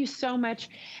 Thank you so much.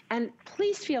 And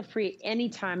please feel free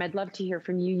anytime. I'd love to hear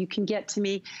from you. You can get to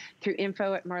me through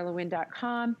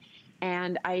info@marlawynne.com.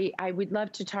 And I would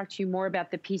love to talk to you more about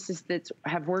the pieces that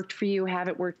have worked for you,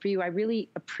 haven't worked for you. I really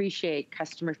appreciate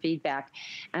customer feedback.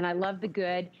 And I love the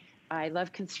good. I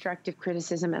love constructive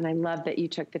criticism, and I love that you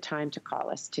took the time to call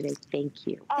us today. Thank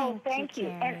you. Oh, thank you.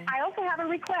 And I also have a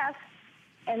request,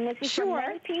 and this is from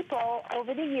many people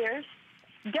over the years.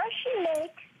 Does she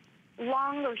make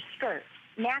longer skirts,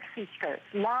 maxi skirts,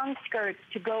 long skirts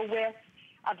to go with,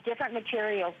 of different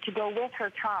materials, to go with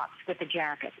her tops with the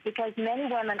jackets? Because many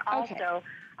women also,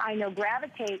 I know,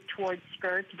 gravitate towards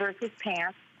skirts versus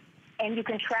pants, and you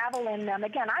can travel in them.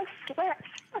 Again, I've slept.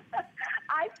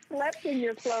 I've slept in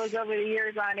your clothes over the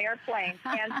years on airplanes,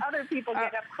 and other people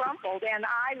get up crumpled, and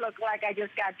I look like I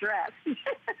just got dressed.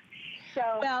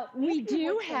 So, well, we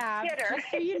do have,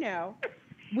 just so you know,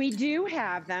 we do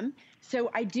have them. So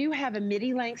I do have a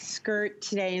midi-length skirt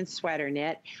today in sweater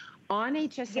knit. On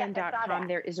hsn.com,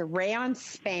 there is a rayon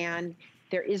span.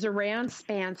 There is a rayon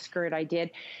span skirt I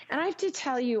did. And I have to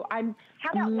tell you, I'm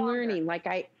learning.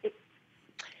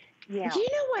 Yeah. You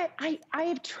know what? I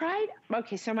have tried.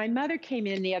 Okay, so my mother came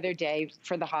in the other day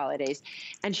for the holidays,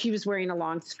 and she was wearing a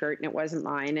long skirt, and it wasn't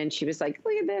mine. And she was like,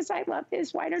 look at this. I love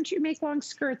this. Why don't you make long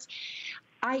skirts?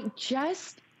 I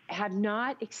just have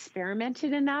not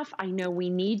experimented enough. I know we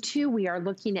need to. We are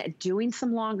looking at doing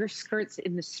some longer skirts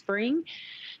in the spring.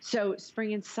 So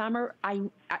spring and summer,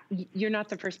 you're not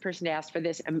the first person to ask for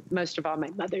this. And most of all, my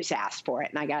mother's asked for it,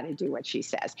 and I got to do what she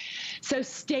says. So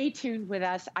stay tuned with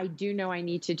us. I do know I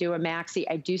need to do a maxi.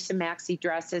 I do some maxi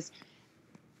dresses,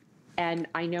 and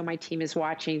I know my team is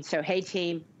watching. So, hey,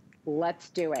 team, let's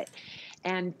do it.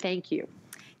 And thank you.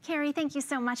 Carrie, thank you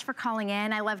so much for calling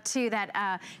in. I love, too,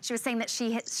 that she was saying that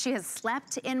she has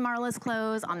slept in Marla's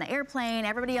clothes on the airplane.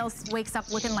 Everybody else wakes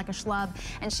up looking like a schlub,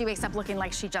 and she wakes up looking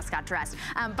like she just got dressed.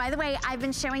 By the way, I've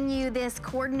been showing you this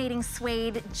coordinating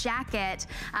suede jacket.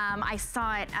 I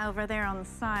saw it over there on the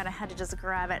side. I had to just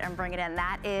grab it and bring it in.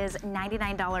 That is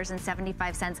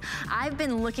 $99.75. I've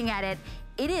been looking at it.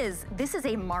 This is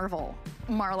a marvel,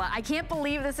 Marla. I can't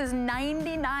believe this is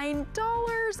 $99.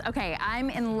 Okay,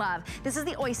 I'm in love. This is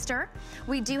the Oyster.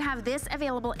 We do have this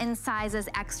available in sizes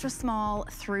extra small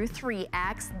through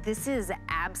 3X. This is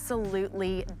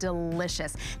absolutely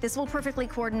delicious. This will perfectly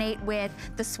coordinate with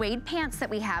the suede pants that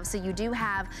we have. So you do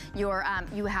have your,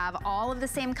 you have all of the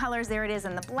same colors. There it is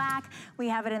in the black. We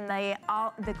have it in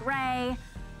the gray.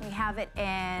 We have it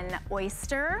in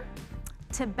Oyster,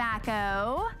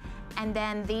 Tobacco, and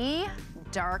then the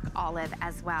dark olive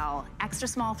as well. Extra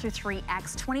small through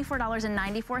 3X,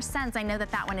 $24.94. I know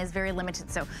that one is very limited,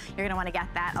 so you're gonna wanna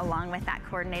get that along with that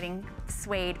coordinating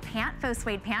suede pant, faux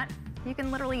suede pant. You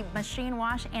can literally machine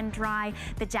wash and dry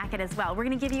the jacket as well. We're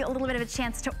gonna give you a little bit of a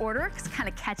chance to order, kind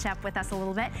of catch up with us a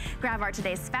little bit. Grab our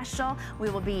today's special. We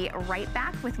will be right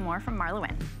back with more from Marla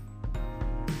Wynne.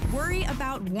 Worry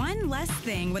about one less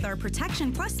thing with our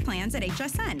Protection Plus plans at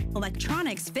HSN.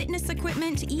 Electronics, fitness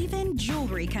equipment, even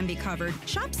jewelry can be covered.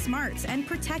 Shop smart and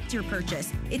protect your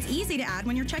purchase. It's easy to add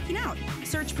when you're checking out.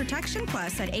 Search Protection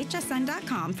Plus at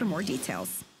hsn.com for more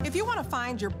details. If you want to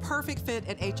find your perfect fit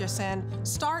at HSN,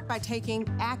 start by taking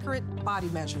accurate body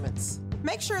measurements.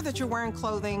 Make sure that you're wearing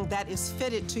clothing that is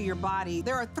fitted to your body.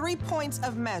 There are 3 points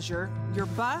of measure: your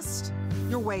bust,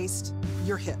 your waist,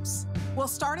 your hips. We'll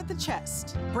start at the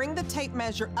chest. Bring the tape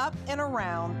measure up and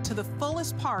around to the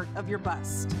fullest part of your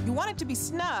bust. You want it to be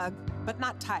snug, but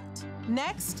not tight.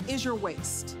 Next is your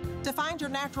waist. To find your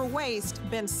natural waist,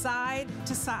 bend side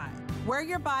to side. Where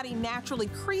your body naturally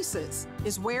creases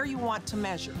is where you want to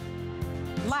measure.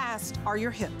 Last are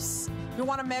your hips. You'll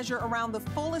want to measure around the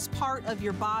fullest part of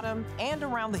your bottom and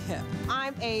around the hip.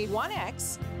 I'm a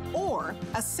 1X or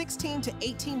a 16 to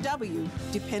 18W,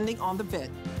 depending on the fit.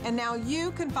 And now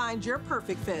you can find your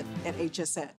perfect fit at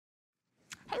HSN.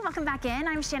 Hey, welcome back in.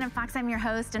 I'm Shannon Fox, I'm your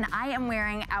host, and I am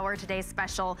wearing our today's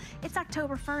special. It's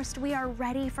October 1st. We are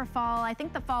ready for fall. I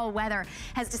think the fall weather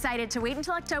has decided to wait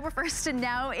until October 1st, and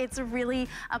now it's really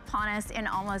upon us in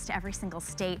almost every single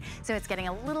state. So it's getting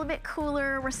a little bit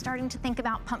cooler. We're starting to think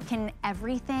about pumpkin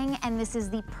everything, and this is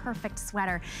the perfect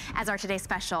sweater as our today's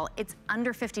special. It's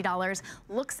under $50,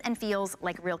 looks and feels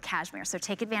like real cashmere. So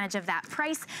take advantage of that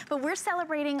price. But we're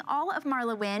celebrating all of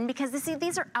Marla Wynne because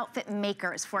these are outfit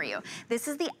makers for you. This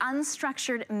is the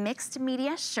unstructured mixed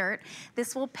media shirt.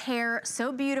 This will pair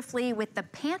so beautifully with the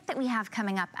pant that we have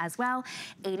coming up as well.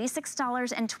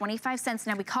 $86.25.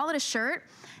 Now we call it a shirt.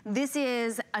 This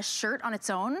is a shirt on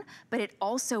its own, but it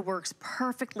also works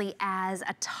perfectly as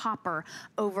a topper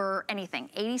over anything.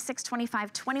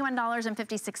 $86.25,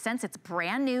 $21.56. It's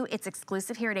brand new. It's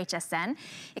exclusive here at HSN.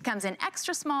 It comes in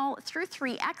extra small through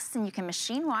 3X, and you can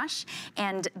machine wash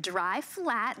and dry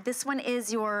flat. This one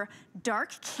is your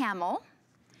dark camel.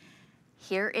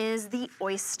 Here is the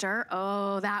oyster.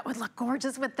 Oh, that would look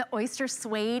gorgeous with the oyster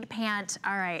suede pant.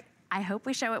 All right. I hope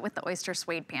we show it with the oyster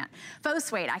suede pant. Faux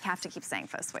suede, I have to keep saying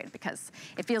faux suede because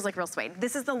it feels like real suede.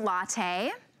 This is the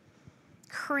latte,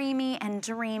 creamy and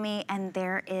dreamy, and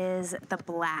there is the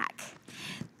black.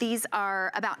 These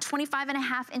are about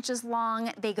 25.5 inches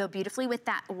long. They go beautifully with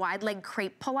that wide leg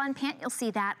crepe pull-on pant. You'll see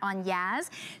that on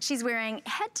Yaz. She's wearing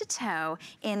head to toe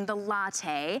in the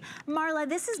latte. Marla,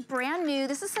 this is brand new.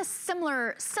 This is a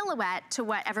similar silhouette to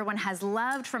what everyone has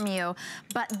loved from you,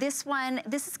 but this one,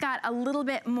 this has got a little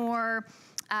bit more,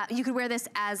 you could wear this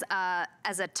as a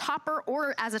topper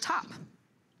or as a top.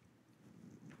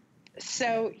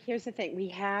 So here's the thing. We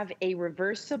have a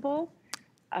reversible,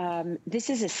 this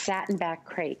is a satin back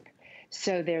crepe.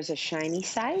 So there's a shiny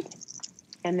side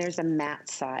and there's a matte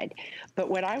side. But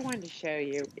what I wanted to show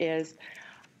you is,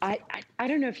 I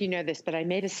don't know if you know this, but I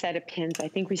made a set of pins. I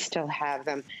think we still have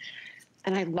them.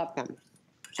 And I love them.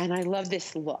 And I love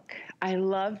this look. I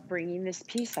love bringing this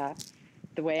piece up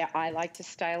the way I like to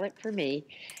style it for me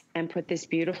and put this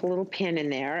beautiful little pin in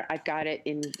there. I've got it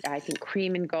in, I think,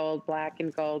 cream and gold, black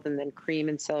and gold, and then cream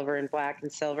and silver and black and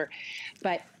silver.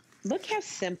 But look how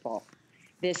simple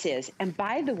this is. And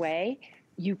by the way,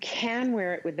 you can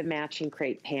wear it with the matching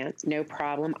crepe pants, no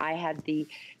problem. I had the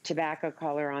tobacco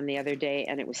color on the other day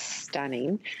and it was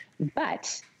stunning.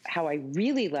 But how I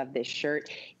really love this shirt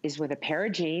is with a pair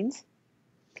of jeans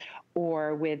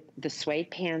or with the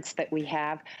suede pants that we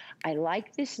have. I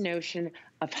like this notion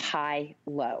of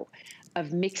high-low,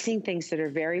 of mixing things that are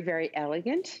very, very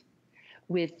elegant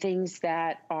with things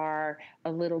that are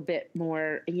a little bit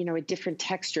more, you know, a different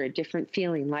texture, a different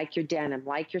feeling, like your denim,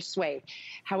 like your suede.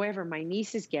 However, my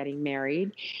niece is getting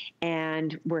married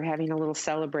and we're having a little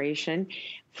celebration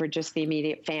for just the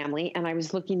immediate family. And I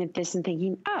was looking at this and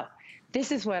thinking, oh,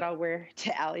 this is what I'll wear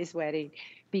to Allie's wedding,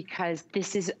 because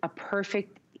this is a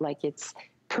perfect, like, it's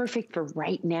perfect for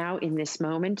right now in this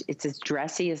moment. It's as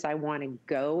dressy as I want to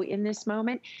go in this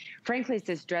moment. Frankly, it's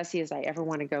as dressy as I ever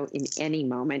want to go in any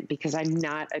moment, because I'm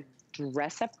not a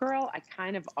dress-up girl. I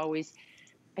kind of always,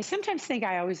 I sometimes think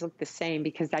I always look the same,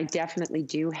 because I definitely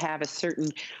do have a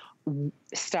certain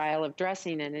style of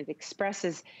dressing and it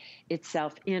expresses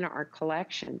itself in our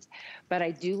collections. But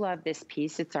I do love this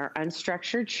piece. It's our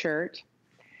unstructured shirt.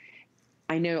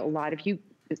 I know a lot of you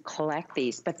collect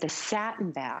these, but the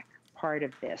satin back part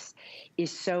of this is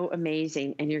so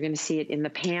amazing, and you're going to see it in the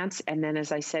pants. And then,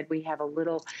 as I said, we have a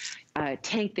little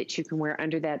tank that you can wear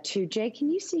under that too. Jay,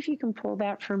 can you see if you can pull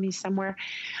that for me somewhere?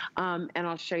 And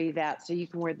I'll show you that. So you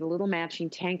can wear the little matching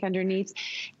tank underneath,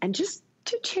 and just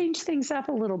to change things up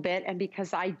a little bit. And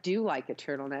because I do like a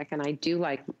turtleneck, and I do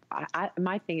like,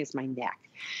 my thing is my neck.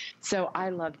 So I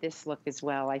love this look as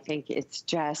well. I think it's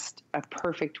just a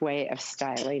perfect way of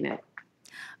styling it.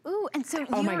 Ooh, and so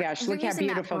oh my gosh, look how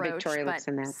beautiful Victoria looks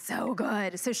in that. So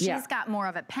good. So she's got more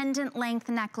of a pendant length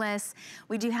necklace.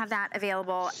 We do have that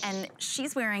available, and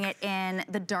she's wearing it in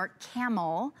the dark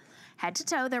camel, head to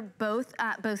toe. They're both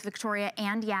Victoria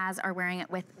and Yaz are wearing it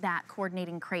with that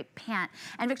coordinating crepe pant.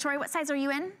 And Victoria, what size are you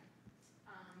in?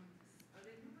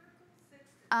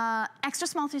 Extra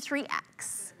small through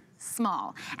 3X.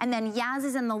 Small. And then Yaz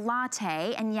is in the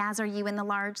latte, and Yaz, are you in the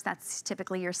large? That's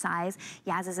typically your size.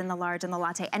 Yaz is in the large and the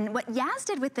latte. And what Yaz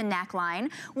did with the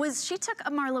neckline was she took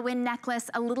a Marla Wynne necklace,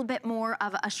 a little bit more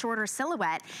of a shorter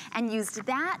silhouette, and used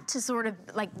that to sort of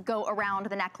like go around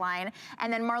the neckline.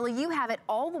 And then Marla, you have it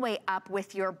all the way up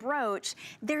with your brooch.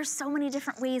 There's so many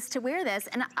different ways to wear this.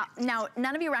 And now,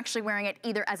 none of you are actually wearing it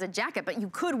either as a jacket, but you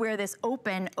could wear this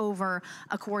open over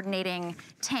a coordinating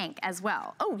tank as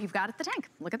well. Oh, you've got it, the tank.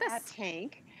 Look at this.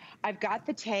 Tank. I've got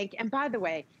the tank. And by the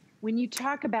way, when you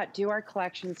talk about do our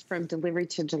collections from delivery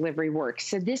to delivery work,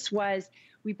 so this was,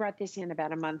 we brought this in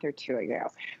about a month or two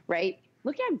ago, right?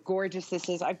 Look how gorgeous this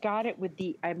is. I've got it with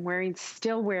the, I'm wearing,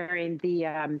 still wearing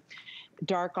the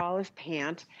dark olive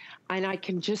pant, and I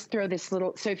can just throw this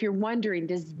little, so if you're wondering,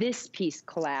 does this piece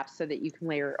collapse so that you can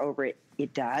layer over it?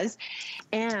 It does.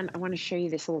 And I want to show you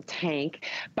this little tank.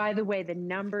 By the way, the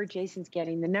number, Jason's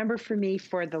getting the number for me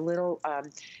for the little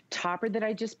topper that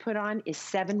I just put on is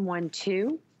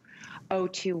 712.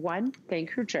 021.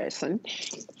 Thank you, Jason.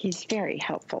 He's very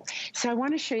helpful. So I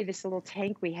want to show you this little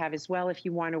tank we have as well if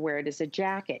you want to wear it as a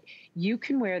jacket. You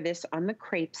can wear this on the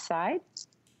crepe side,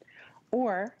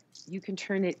 or you can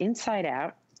turn it inside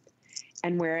out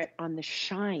and wear it on the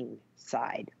shine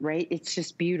side, right? It's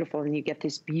just beautiful, and you get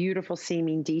this beautiful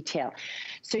seaming detail.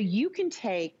 So you can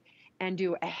take and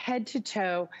do a head to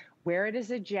toe, wear it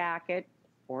as a jacket,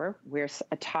 or wear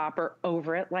a topper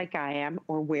over it like I am,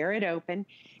 or wear it open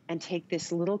and take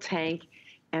this little tank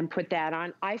and put that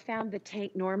on. I found the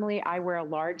tank, normally I wear a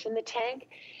large in the tank.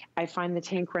 I find the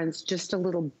tank runs just a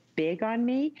little big on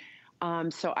me.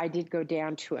 So I did go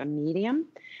down to a medium,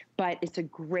 but it's a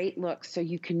great look. So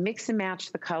you can mix and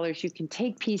match the colors. You can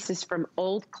take pieces from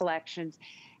old collections,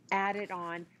 add it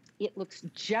on. It looks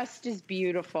just as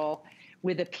beautiful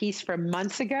with a piece from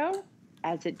months ago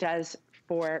as it does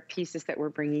for pieces that we're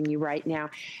bringing you right now.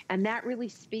 And that really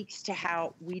speaks to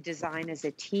how we design as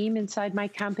a team inside my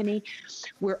company.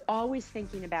 We're always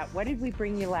thinking about, what did we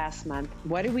bring you last month?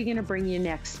 What are we going to bring you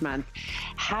next month?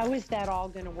 How is that all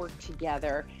going to work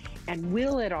together? And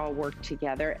will it all work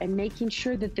together? And making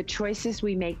sure that the choices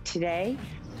we make today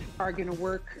are going to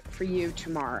work for you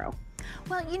tomorrow.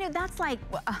 Well, you know, that's like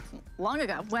long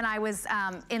ago when I was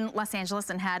in Los Angeles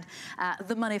and had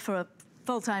the money for a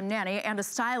full-time nanny and a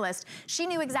stylist. She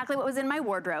knew exactly what was in my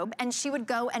wardrobe, and she would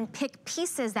go and pick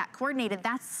pieces that coordinated.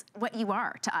 That's what you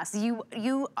are to us. You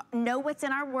know what's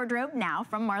in our wardrobe now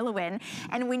from Marla Wynne,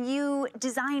 and when you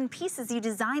design pieces, you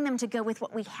design them to go with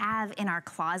what we have in our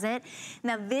closet.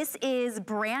 Now, this is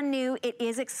brand new. It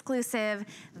is exclusive.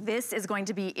 This is going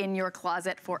to be in your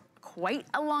closet for quite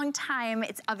a long time.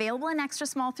 It's available in extra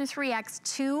small through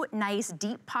 3X, 2 nice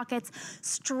deep pockets,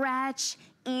 stretch,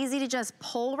 easy to just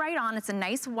pull right on. It's a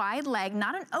nice wide leg,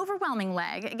 not an overwhelming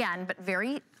leg, again, but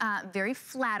very, very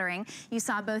flattering. You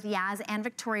saw both Yaz and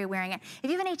Victoria wearing it. If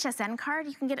you have an HSN card,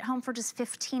 you can get it home for just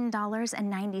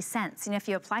 $15.90. You know, if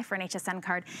you apply for an HSN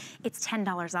card, it's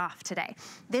 $10 off today.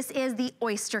 This is the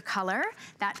oyster color.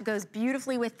 That goes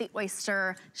beautifully with the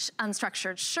oyster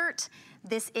unstructured shirt.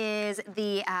 This is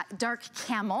the dark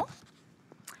camel.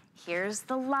 Here's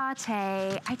the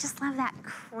latte. I just love that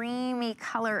creamy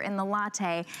color in the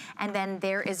latte. And then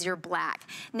there is your black.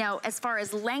 Now, as far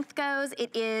as length goes,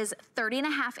 it is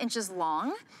 30.5 inches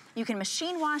long. You can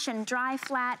machine wash and dry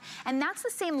flat. And that's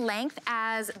the same length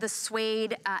as the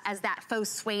suede, as that faux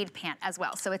suede pant as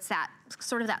well. So it's that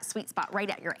sort of that sweet spot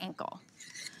right at your ankle.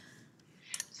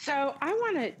 So I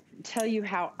want to tell you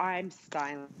how I'm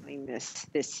styling this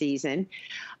season.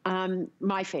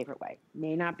 My favorite way,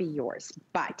 may not be yours,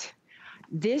 but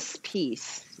this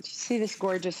piece, you see this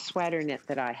gorgeous sweater knit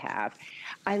that I have?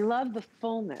 I love the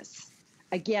fullness.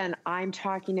 Again, I'm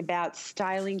talking about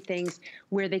styling things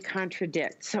where they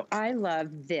contradict. So I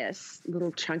love this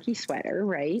little chunky sweater,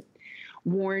 right?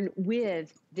 Worn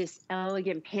with this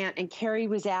elegant pant. And Carrie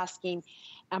was asking,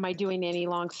 am I doing any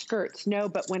long skirts? No,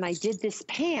 but when I did this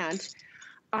pant,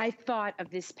 I thought of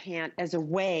this pant as a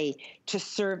way to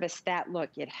service that look.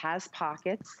 It has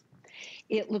pockets.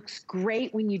 It looks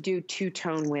great when you do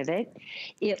two-tone with it.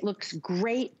 It looks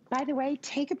great. By the way,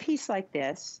 take a piece like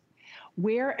this,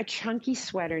 wear a chunky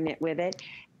sweater knit with it,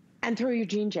 and throw your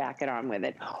jean jacket on with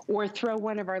it, or throw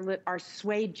one of our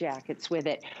suede jackets with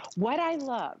it. What I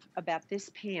love about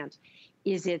this pant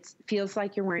is it feels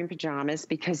like you're wearing pajamas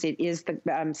because it is the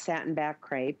satin back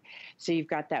crepe. So you've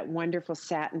got that wonderful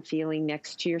satin feeling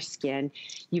next to your skin.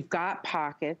 You've got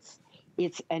pockets.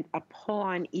 It's a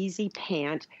pull-on easy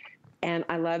pant. And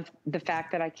I love the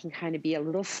fact that I can kind of be a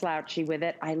little slouchy with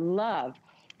it. I love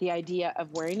the idea of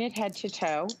wearing it head to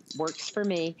toe, works for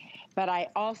me. But I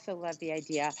also love the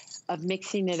idea of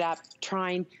mixing it up,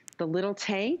 trying the little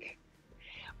tank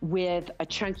with a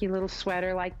chunky little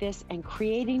sweater like this and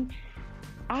creating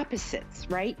opposites,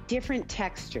 right? Different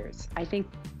textures. I think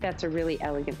that's a really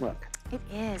elegant look. It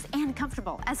is, and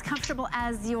comfortable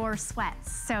as your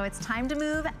sweats. So it's time to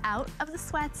move out of the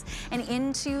sweats and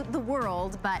into the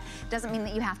world, but doesn't mean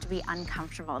that you have to be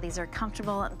uncomfortable. These are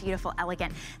comfortable, beautiful,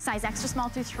 elegant. Size extra small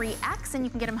through 3X, and you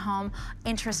can get them home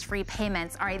interest-free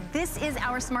payments. All right, this is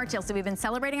our smart deal. So we've been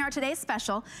celebrating our today's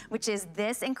special, which is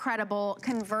this incredible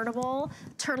convertible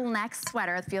turtleneck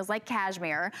sweater. It feels like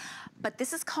cashmere, but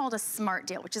this is called a smart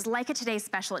deal, which is like a today's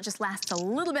special. It just lasts a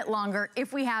little bit longer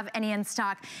if we have any in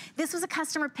stock. This was a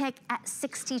customer pick at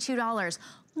 $62.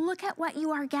 Look at what you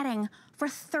are getting for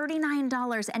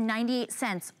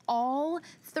 $39.98. All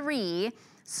 3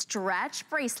 stretch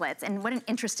bracelets, and what an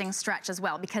interesting stretch as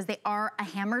well, because they are a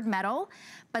hammered metal,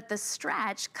 but the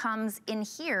stretch comes in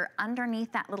here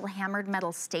underneath that little hammered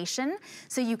metal station,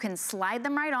 so you can slide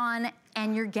them right on,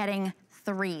 and you're getting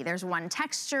 3. There's one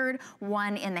textured,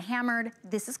 one in the hammered.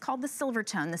 This is called the silver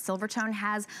tone. The silver tone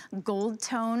has gold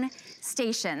tone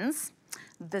stations.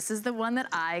 This is the one that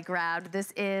I grabbed.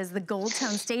 This is the gold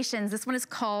tone stations. This one is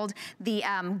called the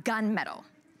gunmetal,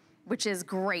 which is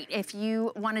great. If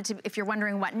you're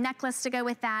wondering what necklace to go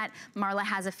with that, Marla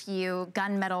has a few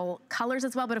gunmetal colors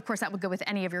as well, but of course that would go with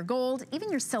any of your gold, even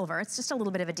your silver. It's just a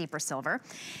little bit of a deeper silver.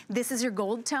 This is your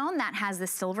gold tone that has the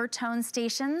silver tone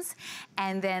stations.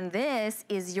 And then this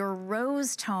is your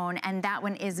rose tone, and that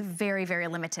one is very, very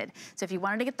limited. So if you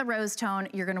wanted to get the rose tone,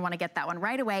 you're gonna wanna get that one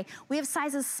right away. We have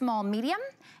sizes small, medium,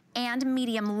 and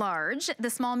medium large. The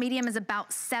small medium is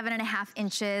about 7.5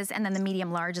 inches, and then the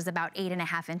medium large is about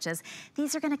 8.5 inches.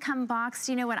 These are gonna come boxed.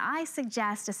 You know what I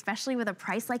suggest, especially with a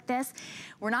price like this,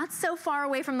 we're not so far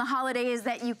away from the holidays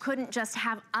that you couldn't just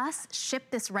have us ship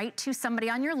this right to somebody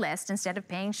on your list instead of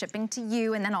paying shipping to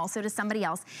you and then also to somebody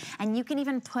else. And you can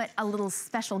even put a little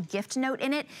special gift note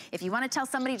in it. If you wanna tell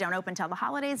somebody, don't open till the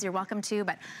holidays, you're welcome to,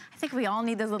 but I think we all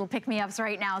need those little pick-me-ups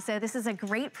right now. So this is a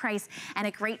great price and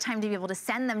a great time to be able to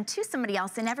send them to somebody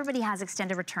else, and everybody has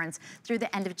extended returns through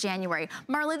the end of January.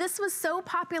 Marla, this was so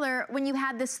popular when you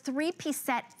had this 3-piece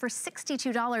set for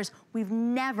 $62. We've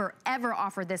never, ever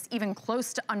offered this even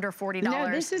close to under $40. No,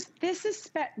 this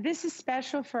is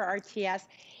special for RTS.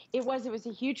 It was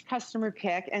a huge customer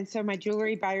pick, and so my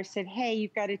jewelry buyer said, hey,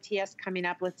 you've got a TS coming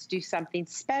up, let's do something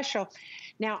special.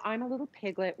 Now, I'm a little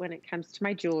piglet when it comes to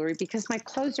my jewelry because my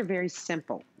clothes are very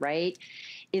simple, right?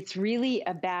 It's really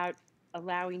about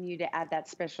allowing you to add that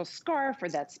special scarf or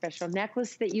that special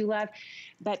necklace that you love.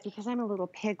 But because I'm a little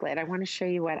piglet, I want to show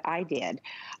you what I did.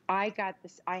 I had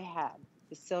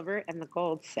the silver and the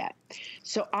gold set.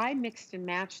 So I mixed and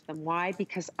matched them. Why?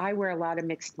 Because I wear a lot of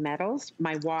mixed metals.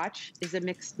 My watch is a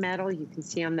mixed metal. You can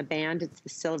see on the band, it's the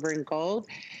silver and gold.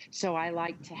 So I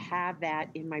like to have that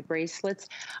in my bracelets.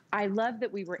 I love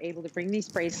that we were able to bring these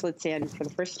bracelets in for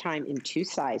the first time in 2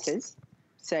 sizes.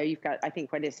 So you've got, I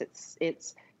think, what is it?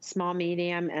 It's small,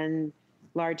 medium, and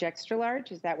large, extra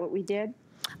large. Is that what we did?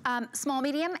 Small,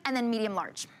 medium, and then medium,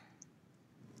 large.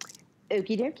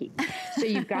 Okie dokie. So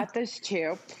you've got those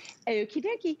 2. Okie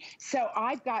dokie. So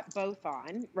I've got both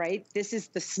on, right? This is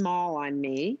the small on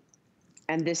me,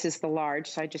 and this is the large.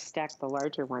 So I just stacked the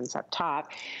larger ones up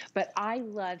top. But I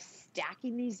love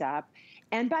stacking these up.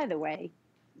 And by the way,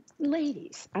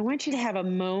 ladies, I want you to have a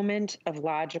moment of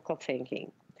logical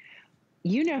thinking.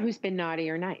 You know who's been naughty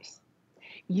or nice.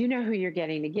 You know who you're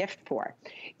getting a gift for.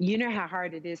 You know how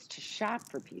hard it is to shop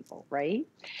for people, right?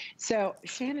 So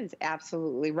Shannon's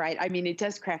absolutely right. I mean, it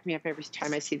does crack me up every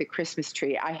time I see the Christmas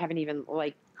tree. I haven't even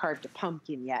carved a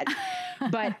pumpkin yet,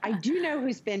 but I do know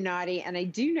who's been naughty and I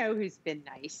do know who's been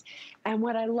nice. And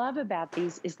what I love about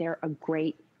these is they're a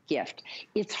great gift.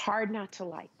 It's hard not to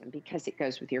like them because it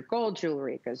goes with your gold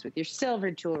jewelry. It goes with your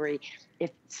silver jewelry.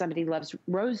 If somebody loves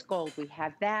rose gold, we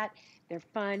have that. They're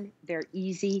fun, they're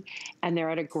easy, and they're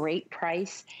at a great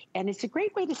price. And it's a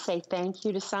great way to say thank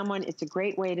you to someone. It's a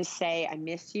great way to say, I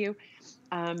miss you.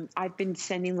 I've been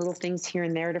sending little things here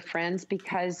and there to friends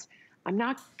because I'm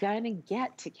not going to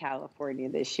get to California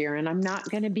this year, and I'm not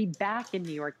going to be back in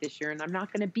New York this year, and I'm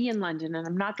not going to be in London, and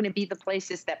I'm not going to be the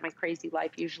places that my crazy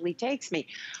life usually takes me.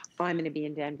 I'm going to be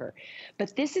in Denver.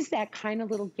 But this is that kind of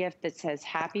little gift that says,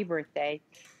 happy birthday,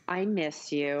 I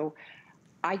miss you.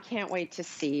 I can't wait to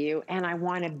see you, and I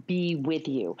want to be with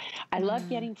you. I love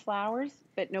getting flowers,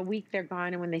 but in a week they're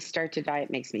gone, and when they start to die, it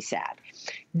makes me sad.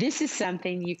 This is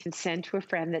something you can send to a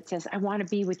friend that says, I want to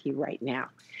be with you right now.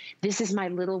 This is my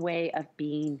little way of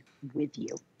being with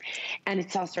you. And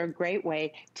it's also a great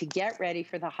way to get ready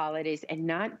for the holidays and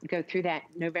not go through that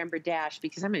November dash,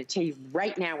 because I'm going to tell you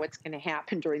right now what's going to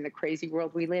happen during the crazy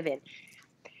world we live in.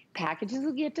 Packages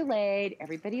will get delayed.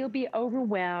 Everybody will be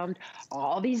overwhelmed.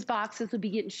 All these boxes will be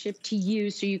getting shipped to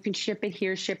you so you can ship it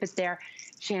here, ship it there.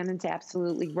 Shannon's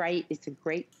absolutely right. It's a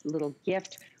great little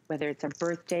gift, whether it's a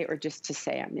birthday or just to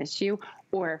say I miss you.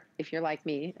 Or if you're like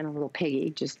me and a little piggy,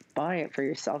 just buy it for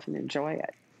yourself and enjoy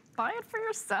it. Buy it for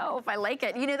yourself. I like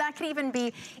it. You know, that could even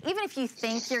be, even if you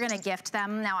think you're going to gift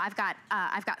them. Now, I've got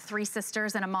 3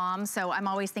 sisters and a mom, so I'm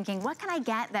always thinking, what can I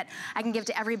get that I can give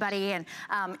to everybody? And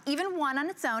even one on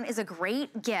its own is a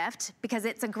great gift because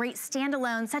it's a great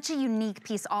standalone, such a unique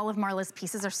piece. All of Marla's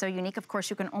pieces are so unique. Of course,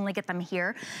 you can only get them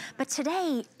here. But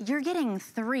today, you're getting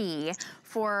 3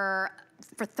 for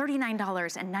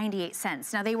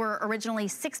 $39.98. Now, they were originally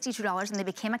 $62 and they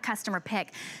became a customer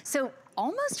pick. So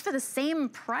almost for the same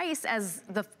price as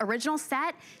the original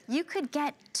set, you could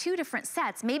get 2 different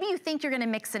sets. Maybe you think you're gonna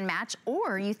mix and match,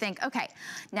 or you think, okay,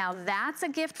 now that's a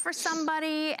gift for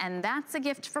somebody and that's a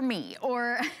gift for me.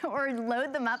 Or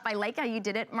load them up. I like how you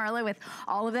did it, Marla, with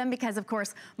all of them, because of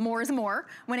course, more is more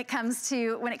when it comes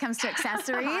to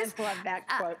accessories. I love that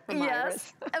quote from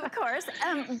Iris. Yes, of course.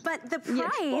 But the price.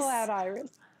 Yes, pull out Iris.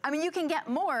 I mean, you can get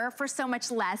more for so much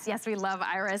less. Yes, we love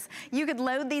Iris. You could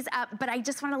load these up, but I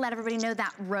just want to let everybody know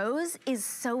that rose is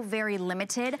so very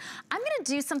limited. I'm gonna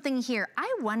do something here.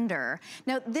 I wonder,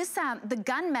 now this, the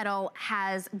gunmetal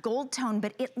has gold tone,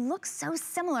 but it looks so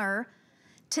similar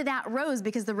to that rose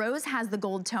because the rose has the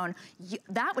gold tone.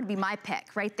 That would be my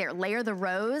pick right there. Layer the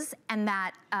rose and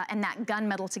that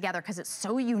gunmetal together because it's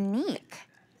so unique.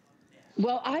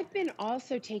 Well, I've been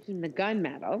also taking the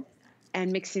gunmetal and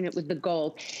mixing it with the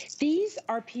gold. These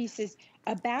are pieces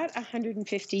about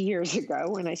 150 years ago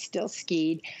when I still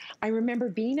skied. I remember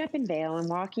being up in Vail and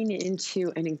walking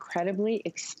into an incredibly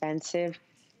expensive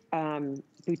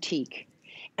boutique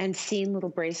and seeing little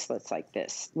bracelets like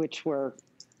this, which were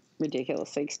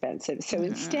ridiculously expensive. So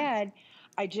instead,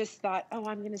 I just thought, oh,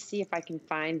 I'm going to see if I can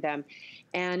find them.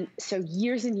 And so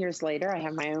years and years later, I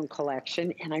have my own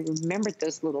collection, and I remembered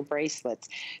those little bracelets.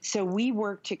 So we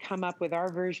worked to come up with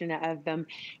our version of them,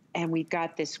 and we've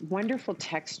got this wonderful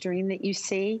texturing that you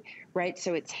see, right?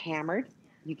 So it's hammered.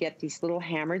 You get these little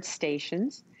hammered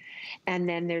stations. And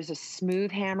then there's a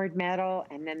smooth hammered metal,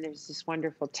 and then there's this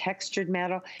wonderful textured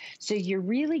metal. So you're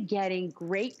really getting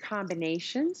great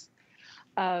combinations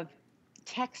of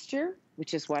texture,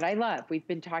 which is what I love. We've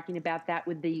been talking about that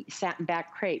with the satin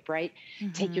back crepe, right?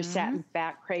 Take your satin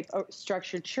back crepe or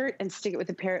structured shirt and stick it with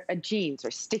a pair of jeans,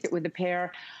 or stick it with a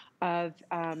pair of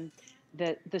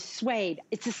the suede.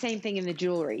 It's the same thing in the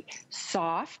jewelry.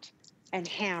 Soft and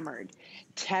hammered,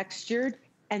 textured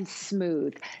and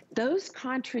smooth. Those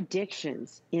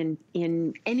contradictions in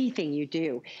anything you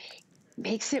do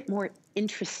makes it more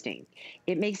interesting.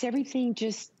 It makes everything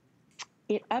just,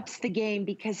 it ups the game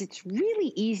because it's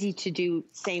really easy to do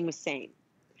same with same.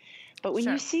 But when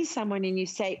you see someone and you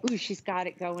say, ooh, she's got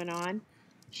it going on,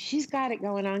 she's got it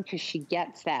going on because she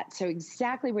gets that. So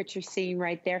exactly what you're seeing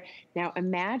right there. Now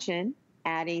imagine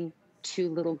adding 2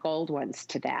 little gold ones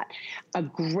to that. A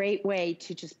great way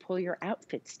to just pull your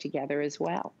outfits together as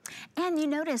well. And you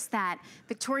notice that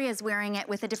Victoria is wearing it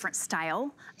with a different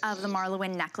style of the Marla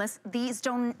Wynne necklace. These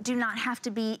do not have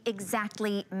to be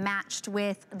exactly matched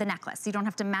with the necklace. You don't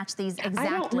have to match these exactly. I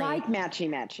don't like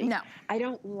matchy-matchy. No. I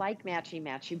don't like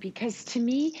matchy-matchy because to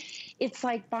me, it's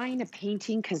like buying a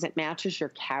painting because it matches your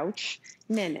couch.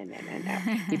 No.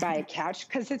 You buy a couch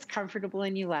because it's comfortable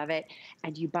and you love it.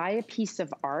 And you buy a piece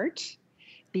of art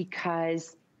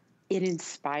because it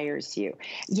inspires you.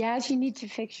 Yes, you need to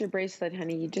fix your bracelet,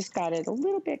 honey. You just got it a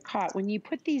little bit caught. When you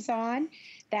put these on,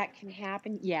 that can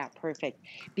happen. Yeah, perfect.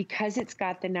 Because it's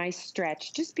got the nice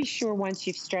stretch. Just be sure once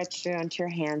you've stretched it onto your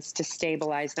hands to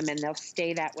stabilize them, and they'll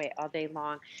stay that way all day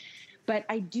long. But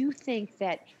I do think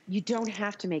that you don't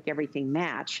have to make everything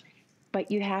match,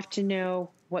 but you have to know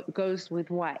what goes with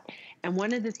what. And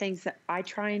one of the things that I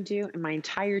try and do, and my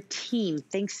entire team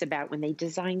thinks about when they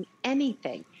design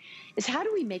anything, is how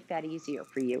do we make that easier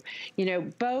for you? You know,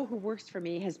 Bo, who works for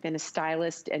me, has been a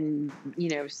stylist and, you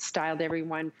know, styled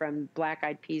everyone from Black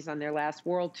Eyed Peas on their last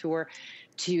world tour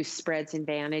to spreads in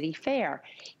Vanity Fair.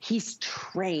 He's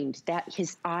trained, that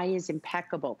his eye is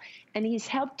impeccable. And he's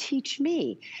helped teach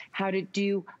me how to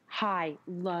do high,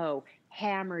 low,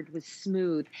 hammered with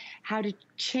smooth, how to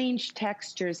change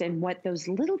textures and what those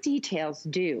little details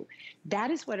do.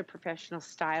 That is what a professional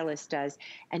stylist does.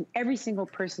 And every single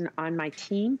person on my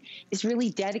team is really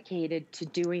dedicated to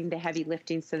doing the heavy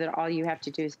lifting so that all you have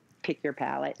to do is pick your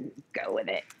palette and go with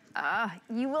it.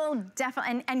 You will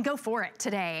definitely, and go for it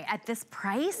today at this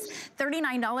price,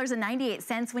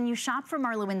 $39.98 when you shop for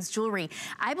Marla Wynne's jewelry.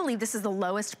 I believe this is the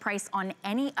lowest price on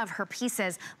any of her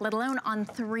pieces, let alone on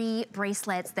 3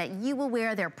 bracelets that you will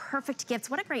wear. They're perfect gifts.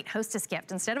 What a great hostess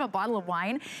gift. Instead of a bottle of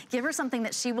wine, give her something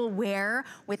that she will wear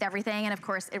with everything. And of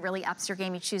course, it really ups your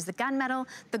game. You choose the gunmetal,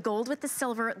 the gold with the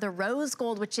silver, the rose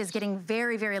gold, which is getting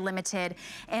very, very limited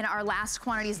in our last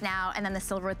quantities now, and then the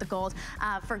silver with the gold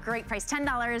for a great price,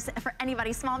 $10 for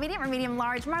anybody, small, medium, or medium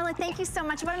large. Marla, thank you so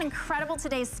much. What an incredible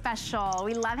today's special.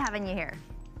 We love having you here.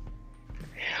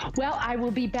 Well, I will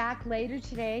be back later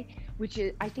today, which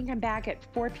is, I think I'm back at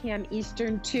 4 p.m.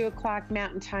 Eastern, 2 o'clock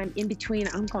Mountain Time. In between,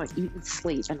 I'm going to eat and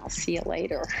sleep, and I'll see you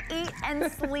later. Eat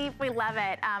and sleep. We love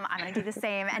it. I'm going to do the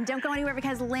same. And don't go anywhere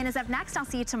because Lynn is up next. I'll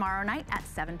see you tomorrow night at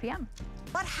 7 p.m.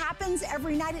 What happens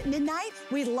every night at midnight?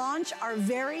 We launch our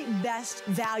very best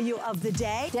value of the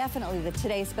day. Definitely the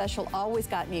Today Special always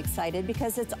got me excited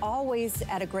because it's always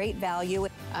at a great value.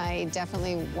 I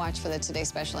definitely watch for the Today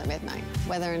Special at midnight.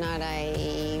 Whether or not I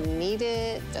need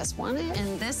it, just want it.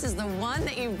 And this is the one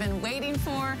that you've been waiting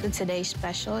for. The Today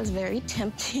Special is very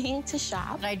tempting to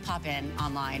shop. I'd pop in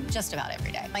online just about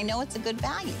every day. I know it's a good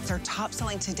value. It's our top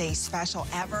selling Today Special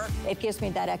ever. It gives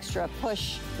me that extra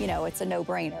push, you know, it's a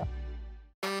no-brainer.